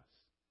glory for us.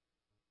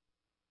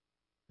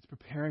 It's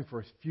preparing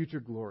for His future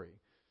glory.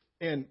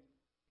 And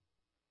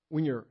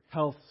when your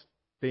health's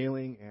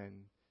failing and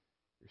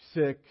you're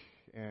sick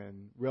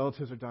and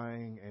relatives are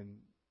dying and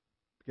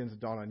it begins to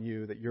dawn on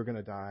you that you're going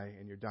to die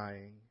and you're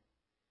dying,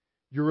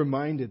 you're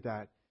reminded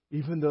that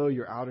even though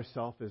your outer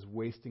self is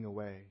wasting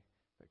away,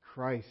 that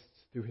Christ,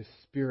 through His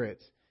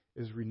Spirit,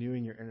 is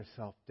renewing your inner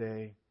self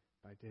day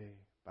by day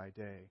by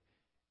day.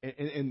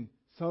 And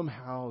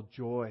somehow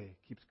joy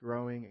keeps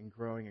growing and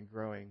growing and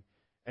growing.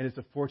 And it's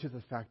a foretaste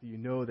of the fact that you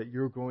know that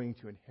you're going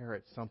to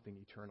inherit something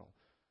eternal.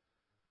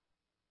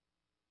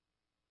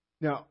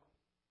 Now,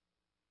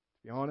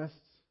 to be honest,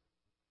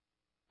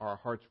 are our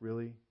hearts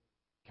really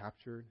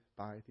captured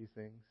by these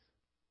things?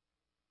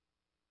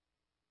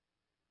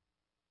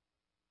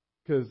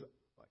 Because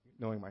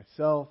knowing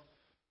myself,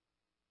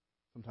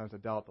 sometimes I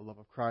doubt the love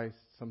of Christ.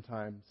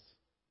 Sometimes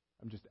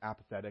I'm just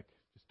apathetic,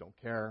 just don't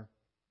care.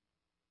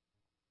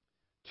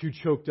 Too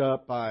choked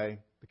up by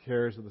the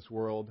cares of this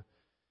world.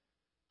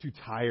 Too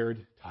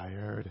tired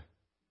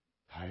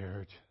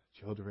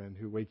children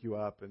who wake you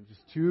up, and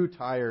just too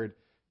tired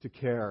to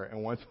care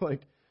and want to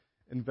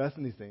invest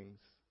in these things.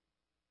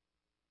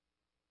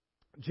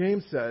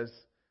 James says,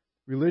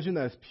 religion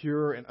that is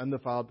pure and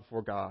undefiled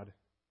before God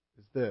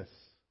is this: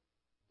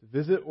 to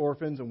visit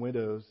orphans and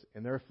widows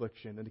in their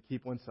affliction and to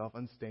keep oneself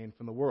unstained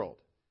from the world.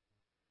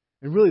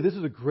 And really, this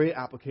is a great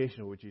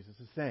application of what Jesus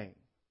is saying.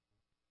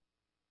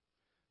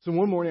 So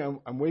one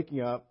morning, I'm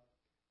waking up,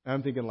 and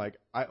I'm thinking,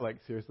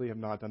 seriously, I've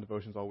not done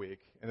devotions all week,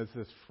 and it's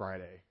this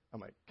Friday. I'm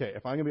like, okay,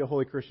 if I'm going to be a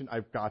holy Christian,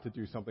 I've got to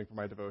do something for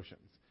my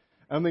devotions.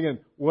 And I'm thinking,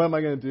 what am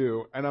I going to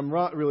do? And I'm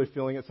not really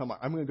feeling it, so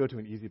I'm going to go to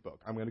an easy book.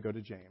 I'm going to go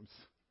to James.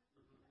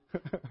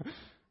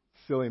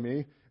 Silly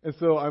me. And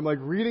so I'm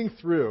reading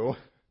through,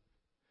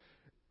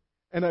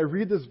 and I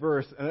read this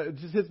verse, and it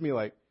just hits me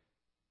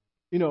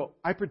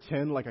I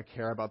pretend like I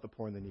care about the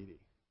poor and the needy.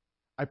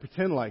 I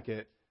pretend like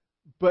it,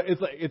 but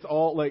it's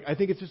all I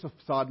think it's just a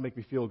facade to make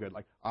me feel good.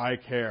 I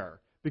care.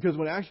 Because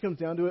when it actually comes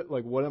down to it,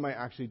 what am I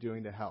actually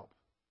doing to help?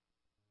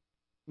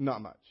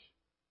 Not much.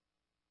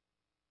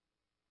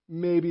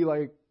 Maybe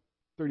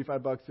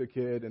 $35 to a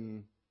kid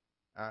and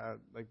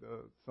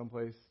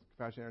someplace,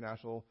 Compassion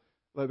International.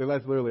 That's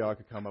literally all I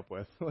could come up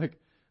with.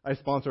 I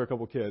sponsor a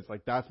couple kids.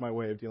 That's my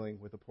way of dealing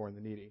with the poor and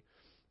the needy.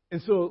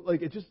 And so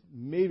it just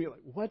made me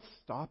what's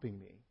stopping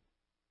me?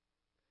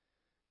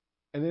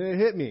 And then it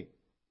hit me.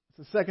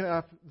 It's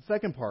the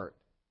second part.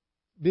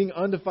 Being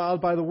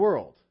undefiled by the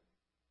world.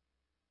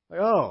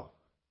 Oh,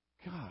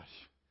 gosh.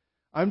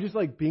 I'm just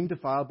being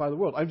defiled by the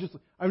world. I'm just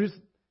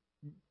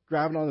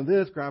grabbing onto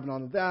this, grabbing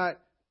onto that,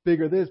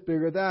 bigger this,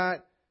 bigger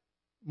that,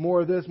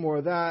 more of this, more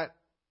of that,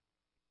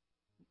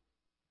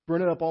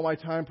 burning up all my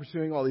time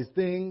pursuing all these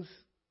things.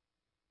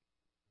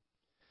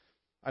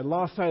 I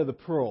lost sight of the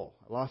pearl.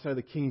 I lost sight of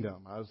the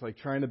kingdom. I was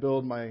trying to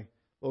build my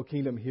little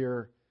kingdom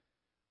here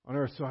on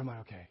earth. So I'm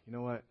okay, you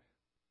know what?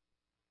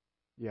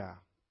 Yeah,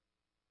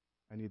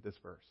 I need this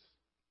verse.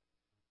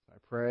 So I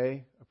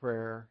pray a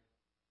prayer,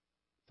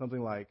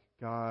 something like,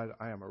 God,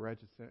 I am a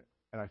wretched sinner.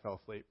 And I fell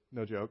asleep.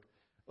 No joke.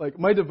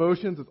 My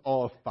devotions is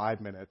all of 5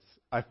 minutes.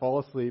 I fall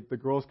asleep. The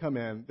girls come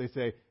in. They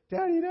say,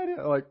 Daddy, Daddy.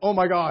 I'm oh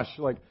my gosh.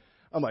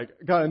 I'm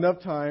got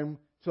enough time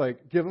to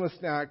like give them a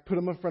snack, put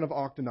them in front of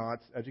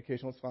octonauts.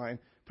 Educational is fine.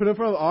 Put them in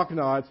front of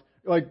octonauts,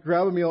 like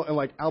grab a meal and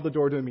like out the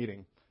door to a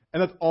meeting.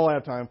 And that's all I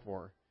have time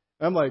for.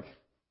 And I'm like,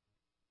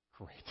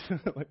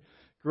 great. Like,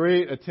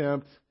 great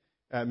attempt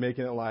at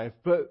making it life.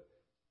 But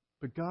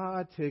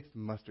God takes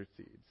mustard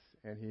seeds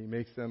and he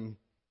makes them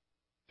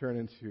turn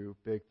into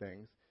big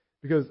things.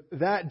 Because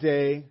that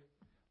day,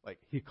 like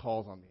he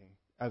calls on me,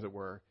 as it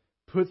were,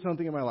 puts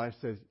something in my life,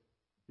 says,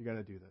 you're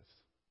going to do this.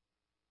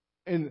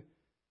 And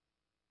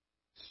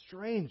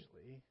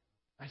strangely,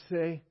 I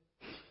say,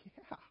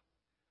 yeah,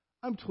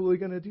 I'm totally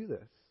going to do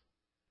this.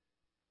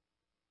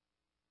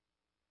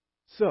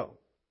 So,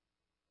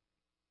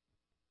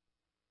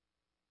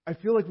 I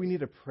feel like we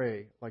need to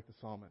pray like the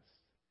psalmist.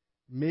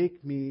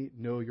 Make me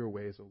know your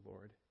ways, O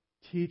Lord.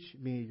 Teach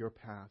me your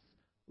paths.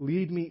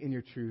 Lead me in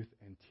your truth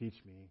and teach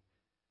me.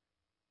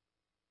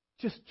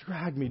 Just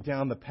drag me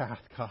down the path,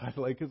 God.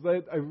 Like,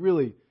 because I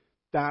really,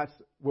 that's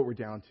what we're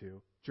down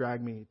to.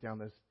 Drag me down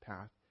this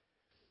path.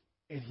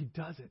 And he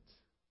does it.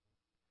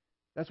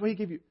 That's why he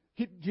gave you,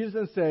 Jesus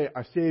didn't say,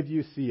 I've saved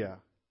you, see ya.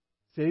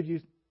 Saved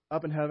you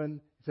up in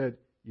heaven. He said,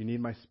 you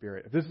need my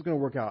spirit. If this is going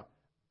to work out,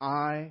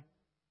 I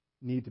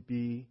need to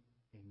be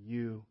in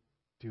you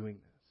doing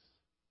this.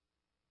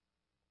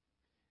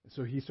 And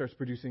so he starts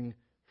producing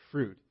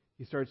fruit.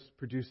 He starts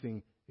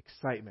producing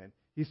excitement.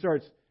 He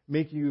starts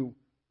making you,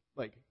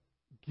 like,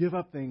 give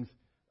up things.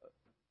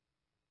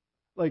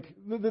 Like,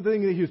 the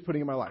thing that he was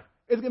putting in my life.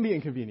 It's going to be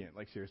inconvenient.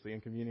 Like, seriously,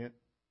 inconvenient.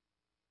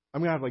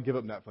 I'm going to have to, like, give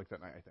up Netflix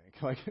at night, I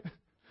think.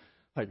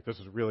 Like this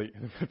is really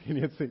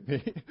inconveniencing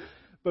me.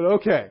 But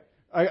okay,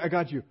 I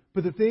got you.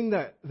 But the thing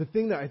that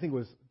I think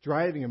was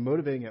driving and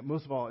motivating it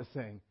most of all is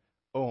saying,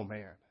 oh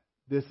man,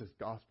 this is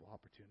gospel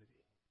opportunity.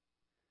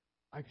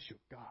 I can show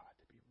God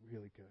to be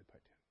really good by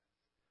doing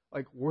this.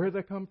 Like, where did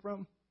that come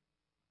from?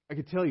 I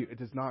can tell you, it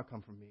does not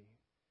come from me.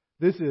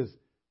 This is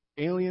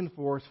alien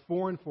force,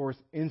 foreign force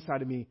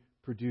inside of me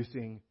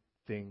producing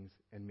things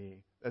in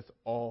me. That's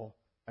all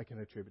I can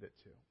attribute it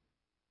to.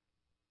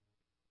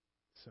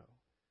 So,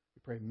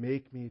 we pray,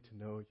 make me to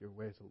know your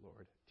ways, O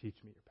Lord. Teach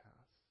me your paths.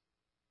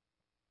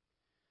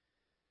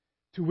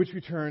 To which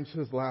we turn to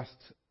this last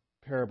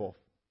parable,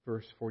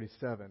 verse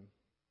 47.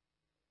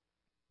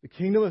 The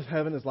kingdom of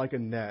heaven is like a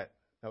net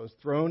that was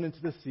thrown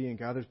into the sea and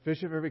gathered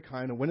fish of every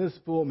kind. And when it was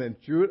full, men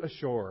drew it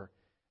ashore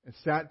and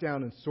sat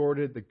down and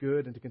sorted the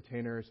good into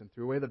containers and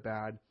threw away the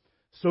bad.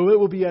 So it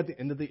will be at the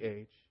end of the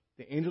age.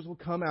 The angels will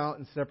come out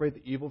and separate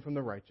the evil from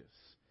the righteous,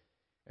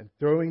 and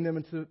throw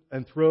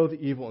the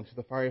evil into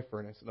the fiery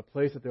furnace, in a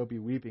place that there will be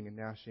weeping and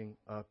gnashing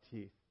of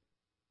teeth.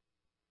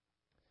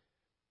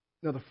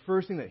 Now, the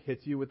first thing that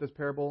hits you with this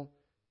parable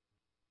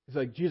is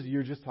like, Jesus,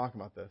 you're just talking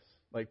about this.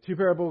 Like 2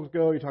 parables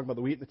ago, you're talking about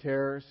the wheat and the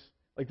tares.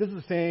 Like, this is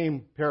the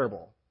same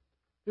parable.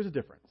 There's a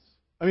difference.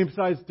 I mean,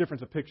 besides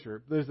difference of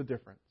picture, there's a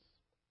difference.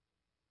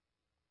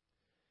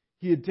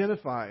 He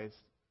identifies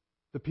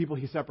the people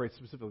he separates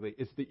specifically.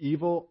 It's the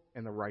evil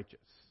and the righteous.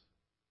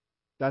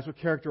 That's what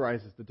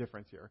characterizes the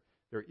difference here.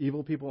 There are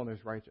evil people and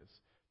there's righteous.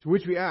 To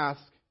which we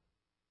ask,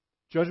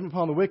 judgment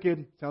upon the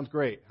wicked sounds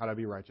great. How do I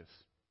be righteous?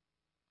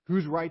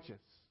 Who's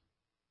righteous?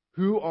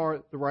 Who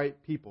are the right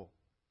people?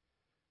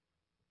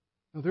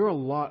 Now, there are a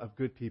lot of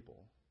good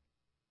people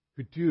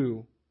who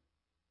do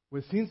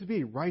what seems to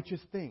be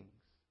righteous things,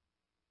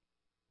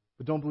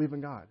 but don't believe in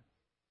God.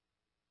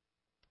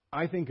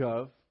 I think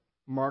of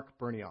Mark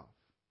Benioff.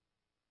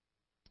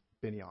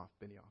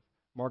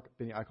 Mark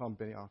Benioff. I call him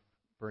Benioff.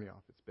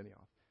 It's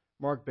Benioff.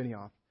 Mark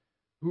Benioff,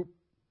 who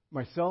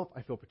myself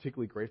I feel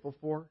particularly grateful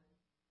for.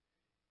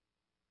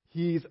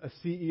 He's a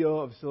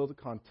CEO of a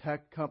Silicon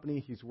Tech company.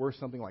 He's worth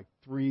something like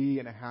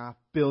 $3.5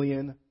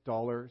 billion.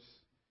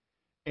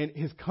 And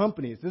his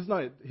companies, this is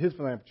not his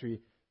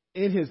philanthropy,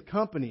 in his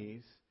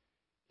companies,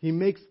 he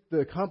makes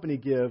the company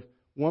give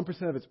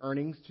 1% of its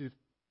earnings to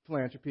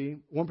philanthropy,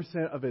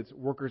 1% of its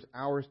workers'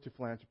 hours to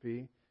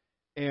philanthropy,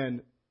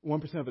 and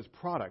 1% of its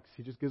products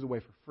he just gives away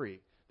for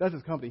free. That's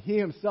his company. He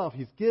himself,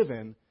 he's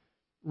given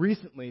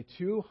recently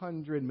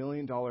 $200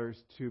 million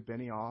to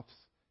Benioff's,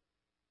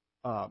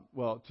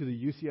 to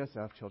the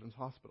UCSF Children's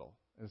Hospital.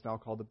 And it's now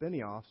called the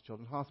Benioff's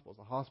Children's Hospital. It's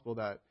a hospital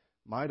that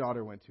my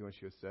daughter went to when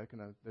she was sick,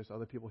 and there's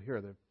other people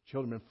here. The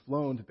children have been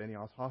flown to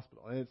Benioff's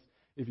Hospital. And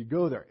if you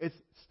go there, it's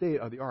state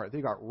of the art.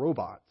 They got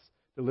robots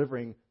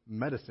delivering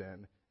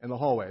medicine in the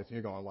hallways. And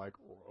you're going like,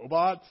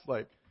 robots?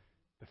 Like,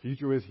 the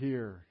future is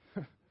here.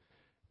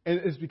 And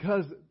it's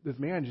because this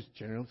man just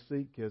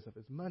generously gives up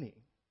his money.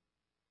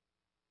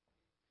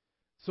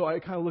 So I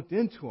kind of looked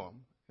into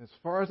him. And as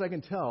far as I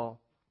can tell,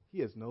 he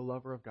is no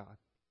lover of God.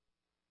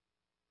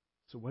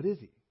 So what is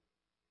he?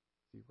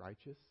 Is he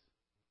righteous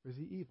or is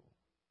he evil?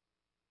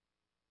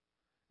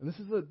 And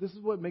this is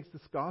what makes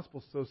this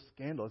gospel so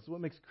scandalous. This is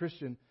what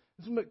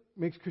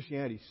makes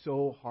Christianity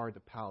so hard to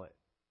palate.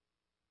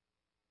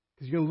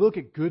 Because you're going to look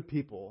at good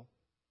people,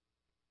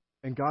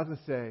 and God's going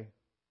to say,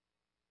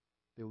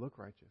 they look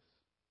righteous.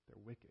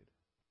 They're wicked.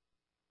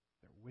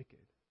 They're wicked.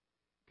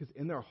 Because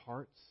in their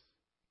hearts,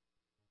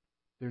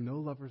 they're no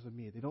lovers of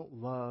me. They don't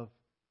love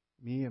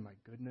me and my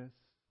goodness.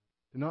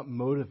 They're not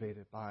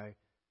motivated by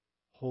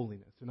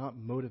holiness. They're not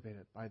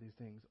motivated by these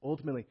things.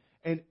 Ultimately,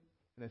 and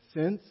in a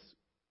sense,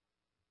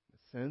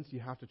 you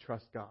have to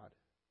trust God.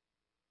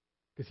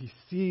 Because He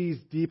sees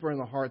deeper in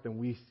the heart than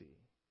we see.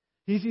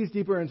 He sees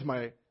deeper into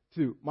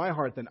my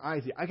heart than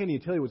I see. I can't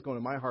even tell you what's going on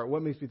in my heart.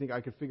 What makes me think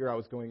I could figure out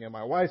what's going on in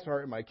my wife's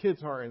heart, and my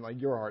kid's heart, and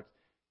like your heart?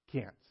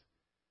 Can't.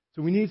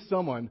 So we need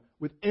someone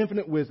with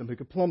infinite wisdom who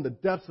could plumb the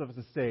depths of us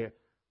and say,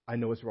 I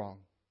know it's wrong,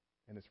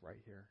 and it's right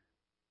here.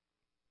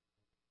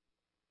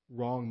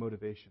 Wrong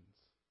motivations,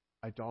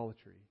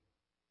 idolatry,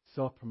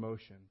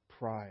 self-promotion,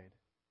 pride.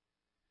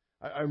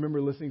 I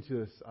remember listening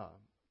to this,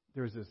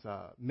 there was this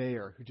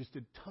mayor who just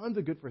did tons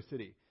of good for a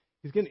city.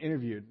 He's getting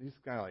interviewed. He's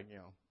kind of like,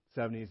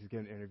 70s, he's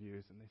getting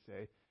interviews, and they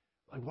say,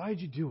 like, why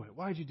did you do it?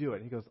 Why did you do it?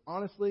 And he goes,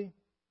 honestly,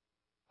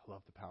 I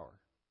love the power.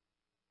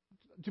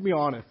 To be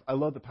honest, I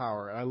love the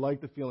power, and I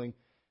like the feeling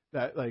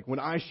that, like, when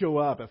I show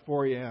up at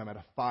 4 a.m. at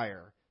a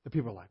fire, the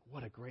people are like,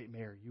 what a great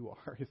mayor you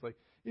are.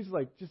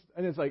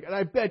 And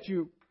I bet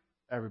you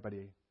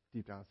everybody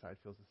deep down inside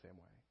feels the same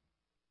way.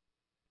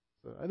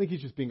 So I think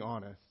he's just being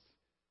honest,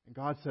 and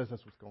God says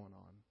that's what's going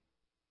on.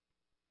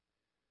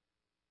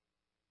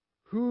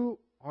 Who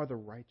are the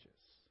righteous?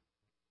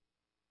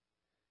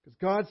 Because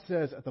God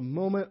says at the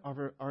moment of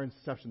our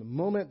inception, the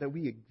moment that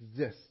we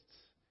exist,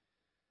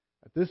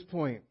 at this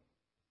point,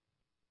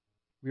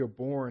 we are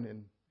born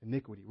in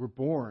iniquity. We're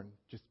born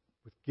just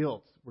with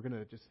guilt. We're going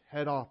to just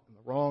head off in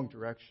the wrong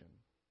direction.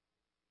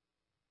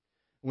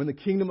 When the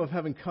kingdom of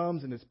heaven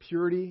comes in its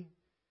purity,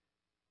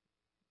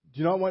 do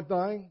you not want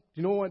dying?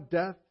 Do you not want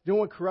death? Do you don't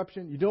want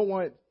corruption? You don't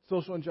want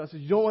social injustice?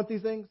 You don't want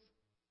these things?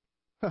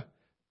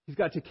 He's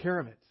got to take care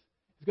of it.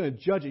 He's going to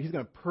judge it. He's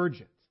going to purge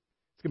it.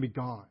 It's going to be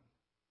gone.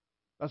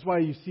 That's why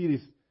you see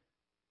these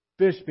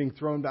fish being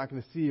thrown back in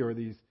the sea, or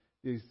these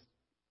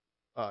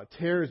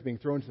tares being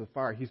thrown into the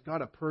fire. He's got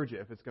to purge it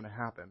if it's going to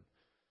happen.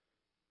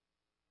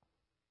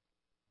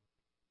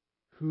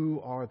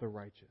 Who are the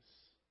righteous?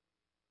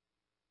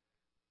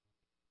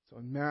 So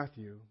in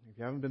Matthew, if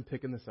you haven't been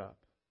picking this up,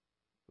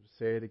 I'll just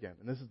say it again,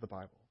 and this is the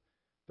Bible.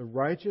 The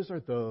righteous are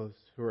those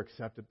who are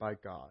accepted by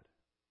God.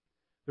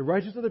 The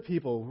righteous are the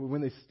people who,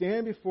 when they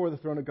stand before the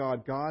throne of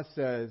God, God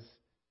says,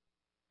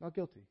 not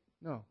guilty.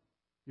 No,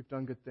 you've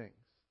done good things.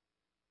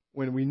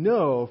 When we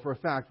know for a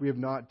fact we have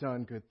not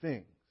done good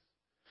things.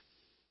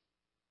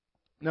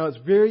 Now, it's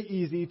very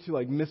easy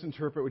to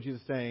misinterpret what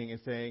Jesus is saying and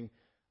saying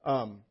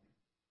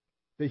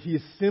that He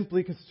is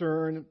simply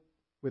concerned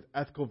with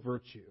ethical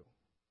virtue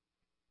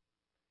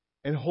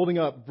and holding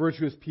up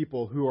virtuous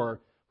people who are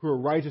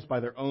righteous by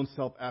their own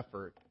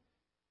self-effort.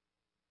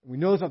 We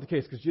know that's not the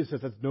case because Jesus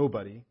says that's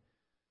nobody.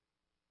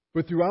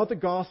 But throughout the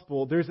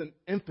gospel, there's an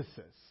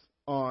emphasis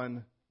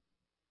on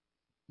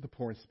the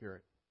poor in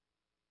spirit,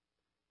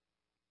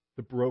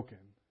 the broken,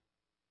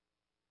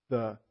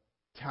 the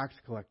tax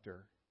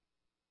collector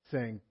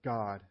saying,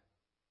 God,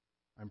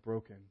 I'm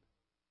broken,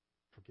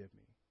 forgive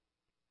me.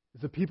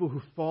 It's the people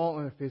who fall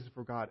on their faces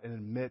before God and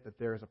admit that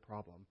there is a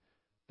problem.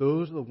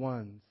 Those are the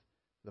ones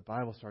the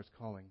Bible starts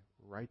calling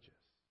righteous.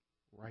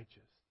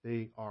 Righteous.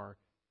 They are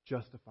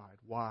justified.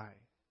 Why?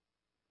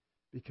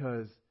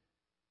 Because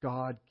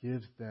God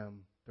gives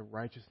them the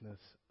righteousness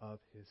of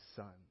His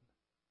Son.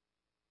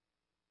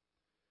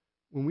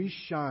 When we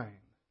shine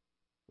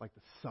like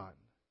the sun,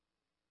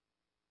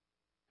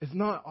 it's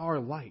not our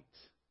light.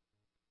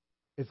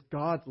 It's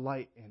God's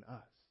light in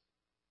us.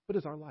 What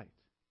is our light?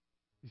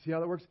 You see how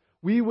that works?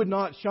 We would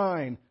not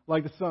shine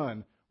like the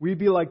sun. We'd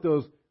be like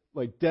those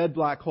dead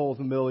black holes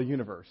in the middle of the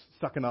universe,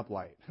 sucking up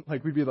light.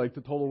 We'd be like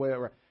the total way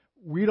over.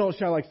 We don't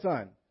shine like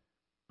sun.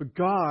 But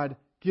God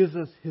gives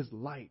us His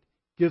light,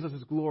 gives us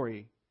His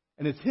glory.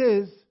 And it's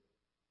His,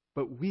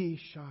 but we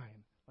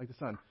shine like the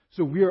sun.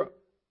 So we are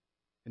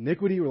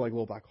iniquity, we're like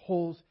little black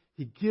holes.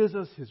 He gives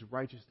us His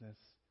righteousness,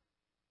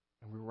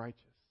 and we're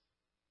righteous.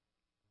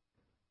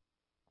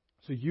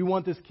 So you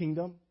want this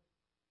kingdom?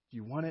 Do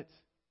you want it?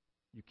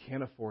 You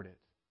can't afford it,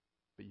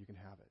 but you can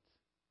have it.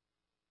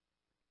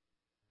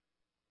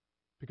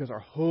 Because our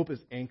hope is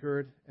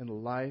anchored in the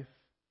life,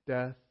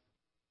 death,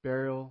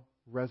 burial,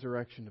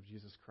 resurrection of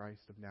Jesus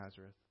Christ of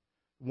Nazareth,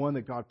 one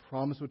that God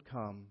promised would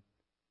come,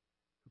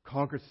 who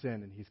conquered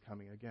sin, and He's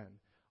coming again.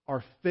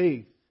 Our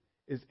faith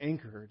is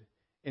anchored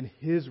in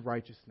His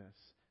righteousness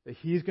that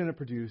He's going to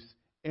produce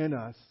in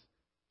us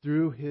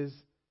through His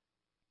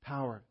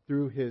power,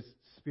 through His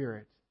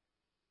Spirit.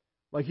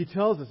 Like He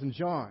tells us in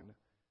John,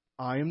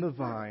 I am the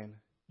vine,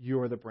 you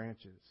are the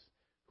branches.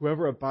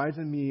 Whoever abides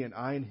in me and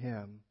I in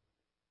him,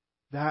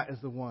 that is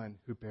the one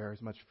who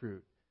bears much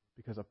fruit.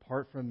 Because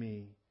apart from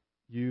me,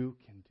 you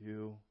can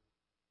do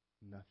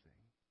nothing.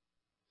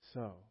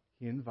 So,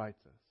 He invites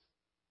us,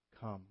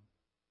 come,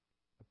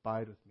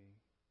 abide with me,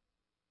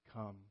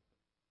 come,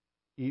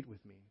 eat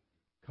with me,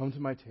 come to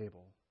my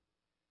table,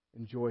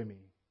 enjoy me,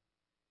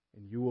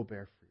 and you will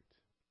bear fruit.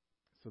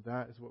 So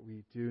that is what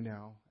we do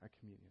now at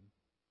communion.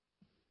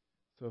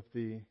 So if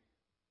the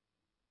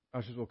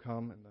ushers will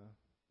come and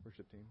the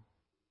worship team.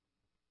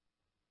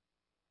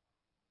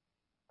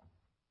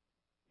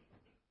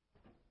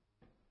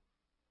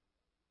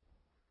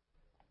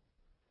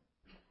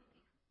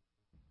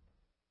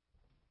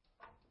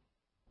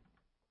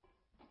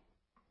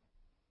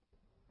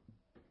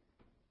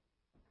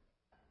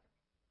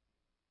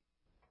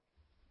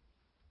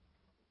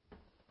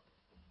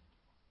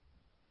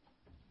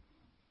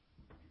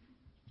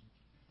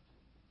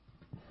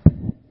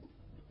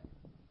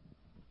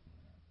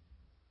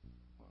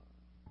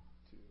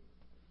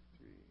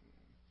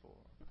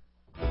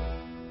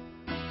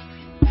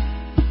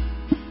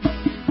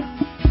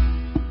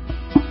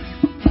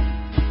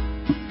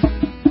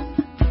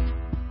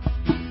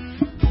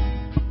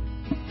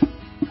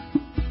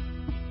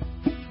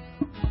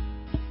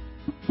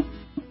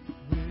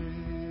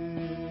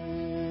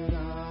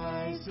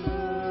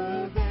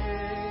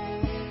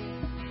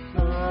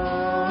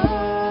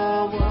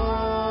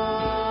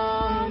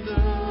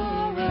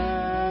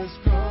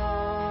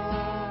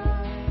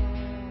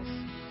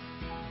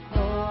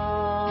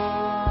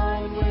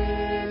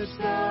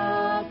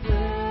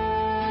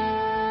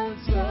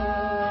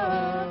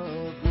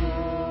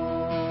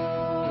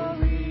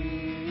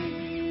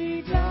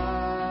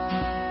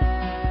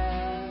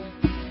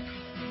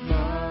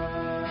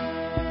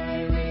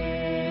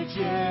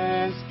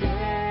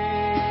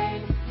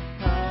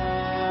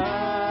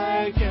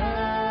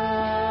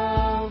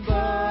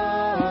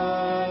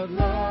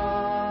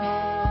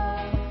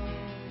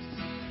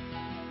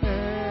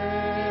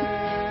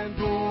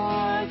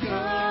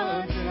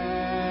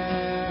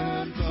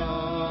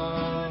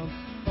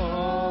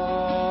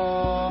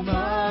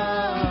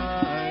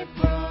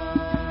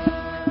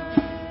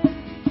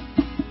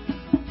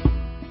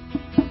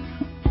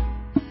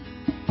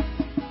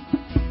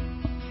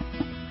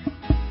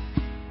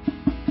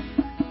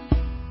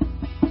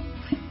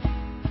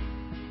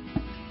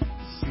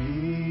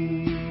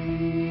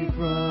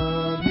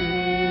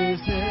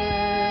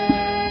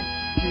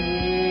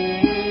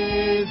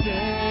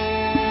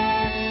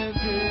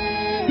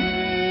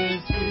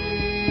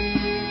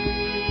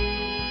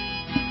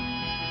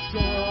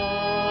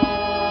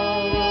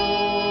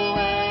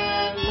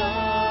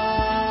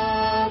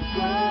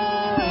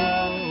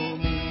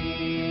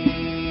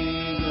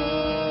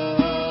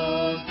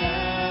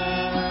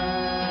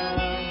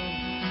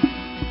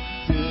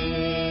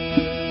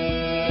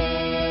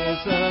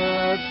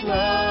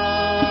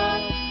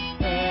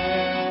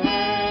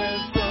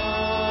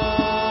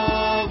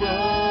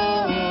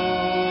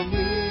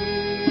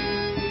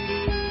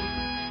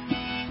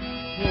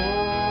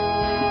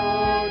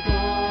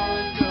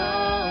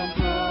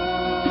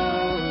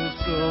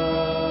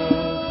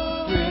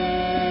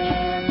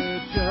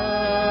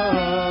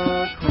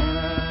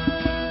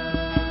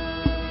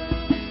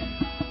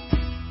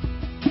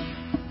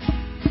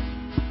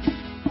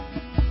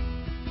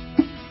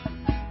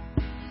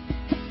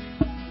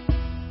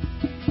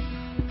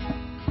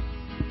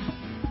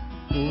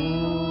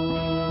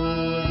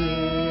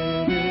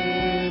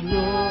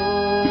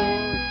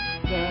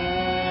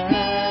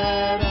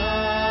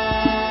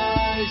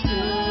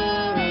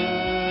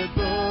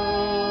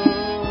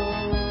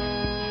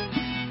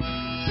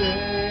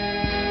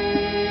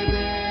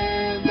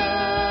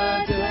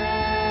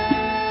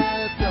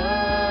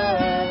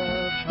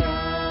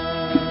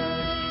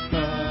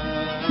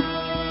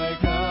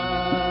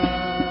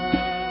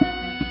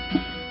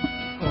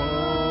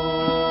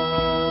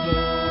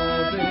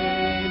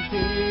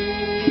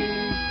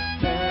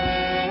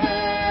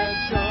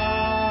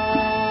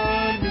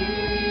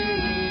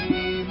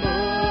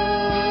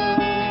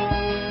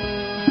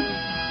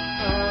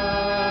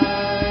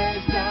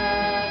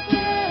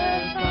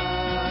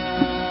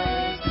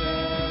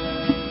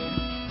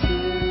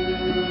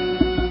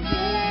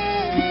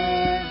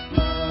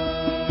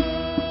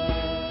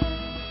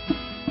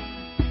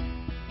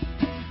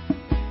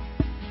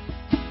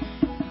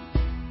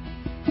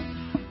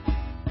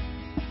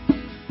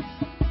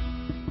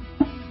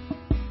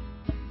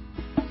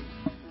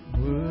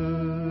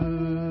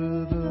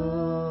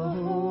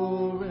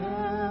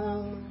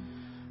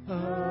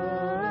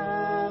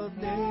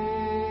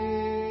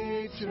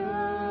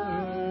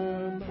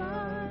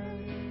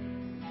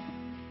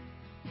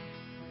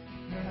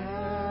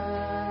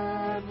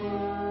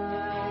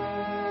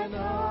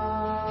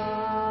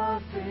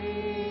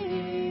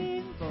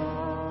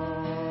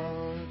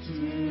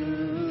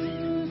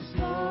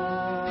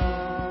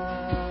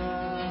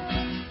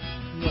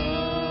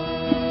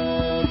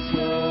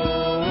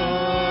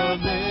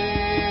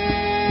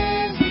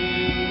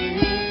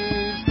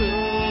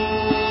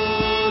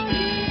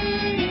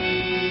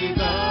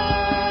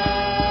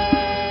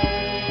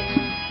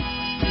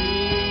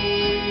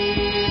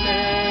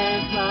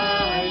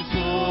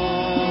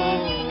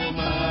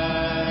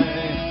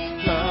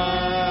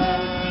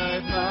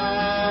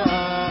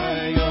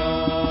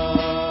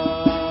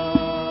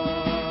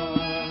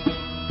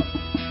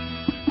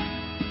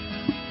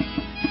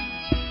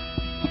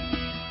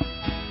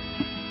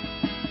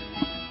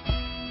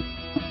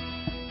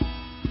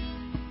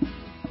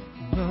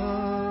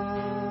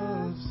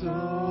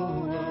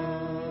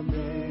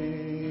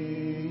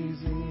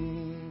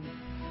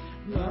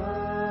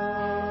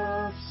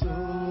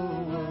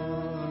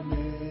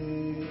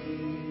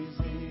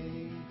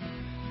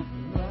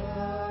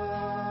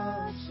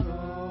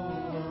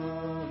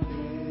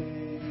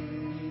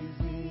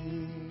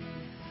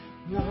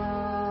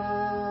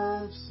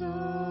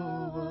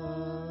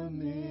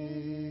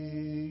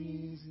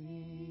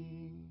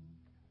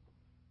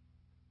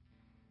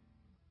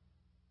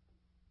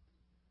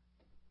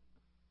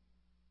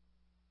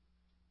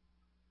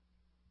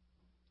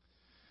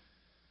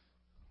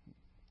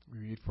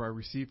 read, "For I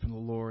received from the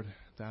Lord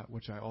that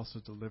which I also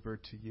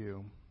delivered to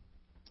you.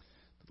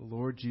 The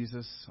Lord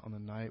Jesus, on the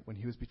night when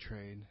he was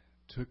betrayed,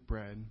 took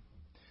bread, and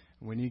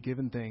when he had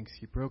given thanks,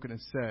 he broke it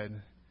and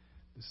said,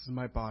 'This is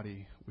my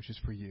body, which is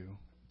for you.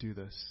 Do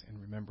this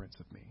in remembrance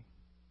of me.'"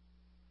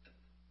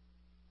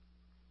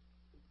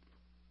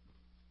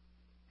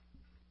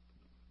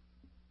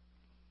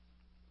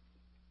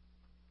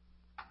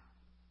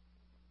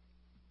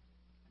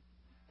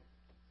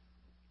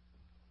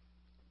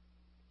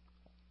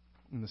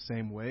 In the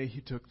same way, he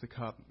took the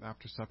cup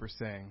after supper,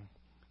 saying,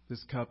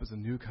 "This cup is a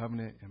new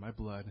covenant in my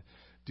blood.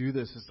 Do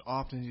this as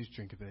often as you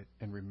drink of it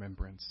in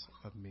remembrance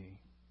of me."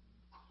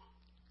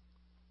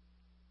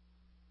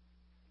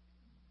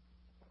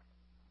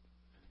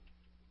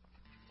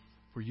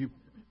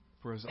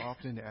 For as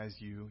often as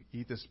you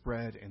eat this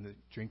bread and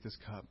drink this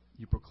cup,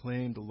 you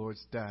proclaim the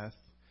Lord's death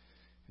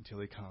until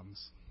he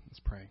comes. Let's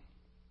pray.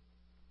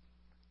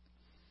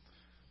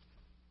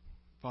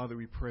 Father,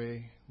 we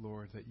pray,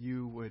 Lord, that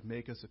you would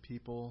make us a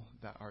people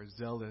that are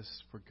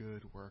zealous for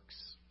good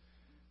works.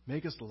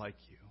 Make us like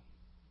you.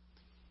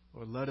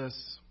 Lord, let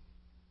us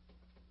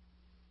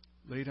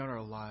lay down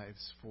our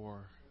lives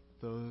for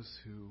those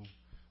who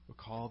would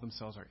call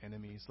themselves our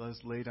enemies. Let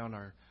us lay down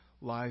our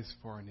lives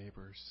for our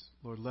neighbors.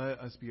 Lord, let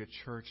us be a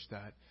church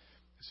that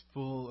is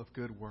full of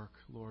good work.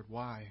 Lord,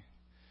 why?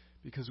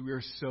 Because we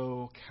are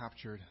so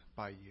captured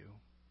by you.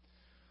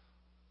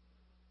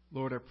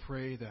 Lord, I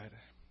pray that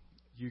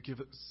you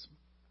give us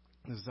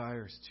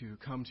desires to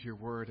come to your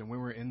word, and when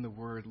we're in the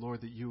word,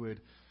 Lord, that you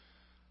would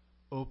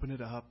open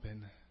it up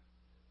and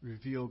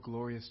reveal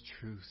glorious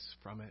truths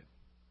from it.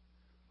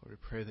 Lord,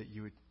 I pray that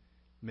you would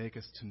make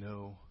us to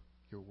know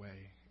your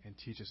way and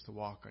teach us to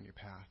walk on your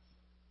path.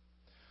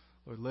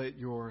 Lord, let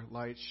your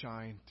light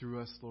shine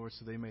through us, Lord,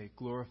 so they may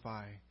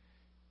glorify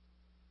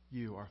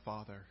you, our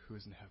Father, who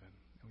is in heaven.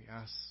 And we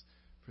ask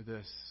for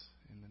this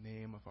in the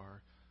name of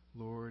our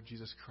Lord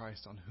Jesus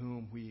Christ, on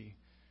whom we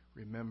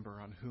remember,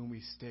 on whom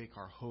we stake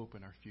our hope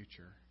and our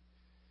future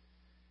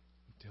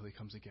until he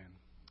comes again.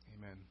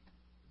 Amen.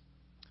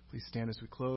 Please stand as we close.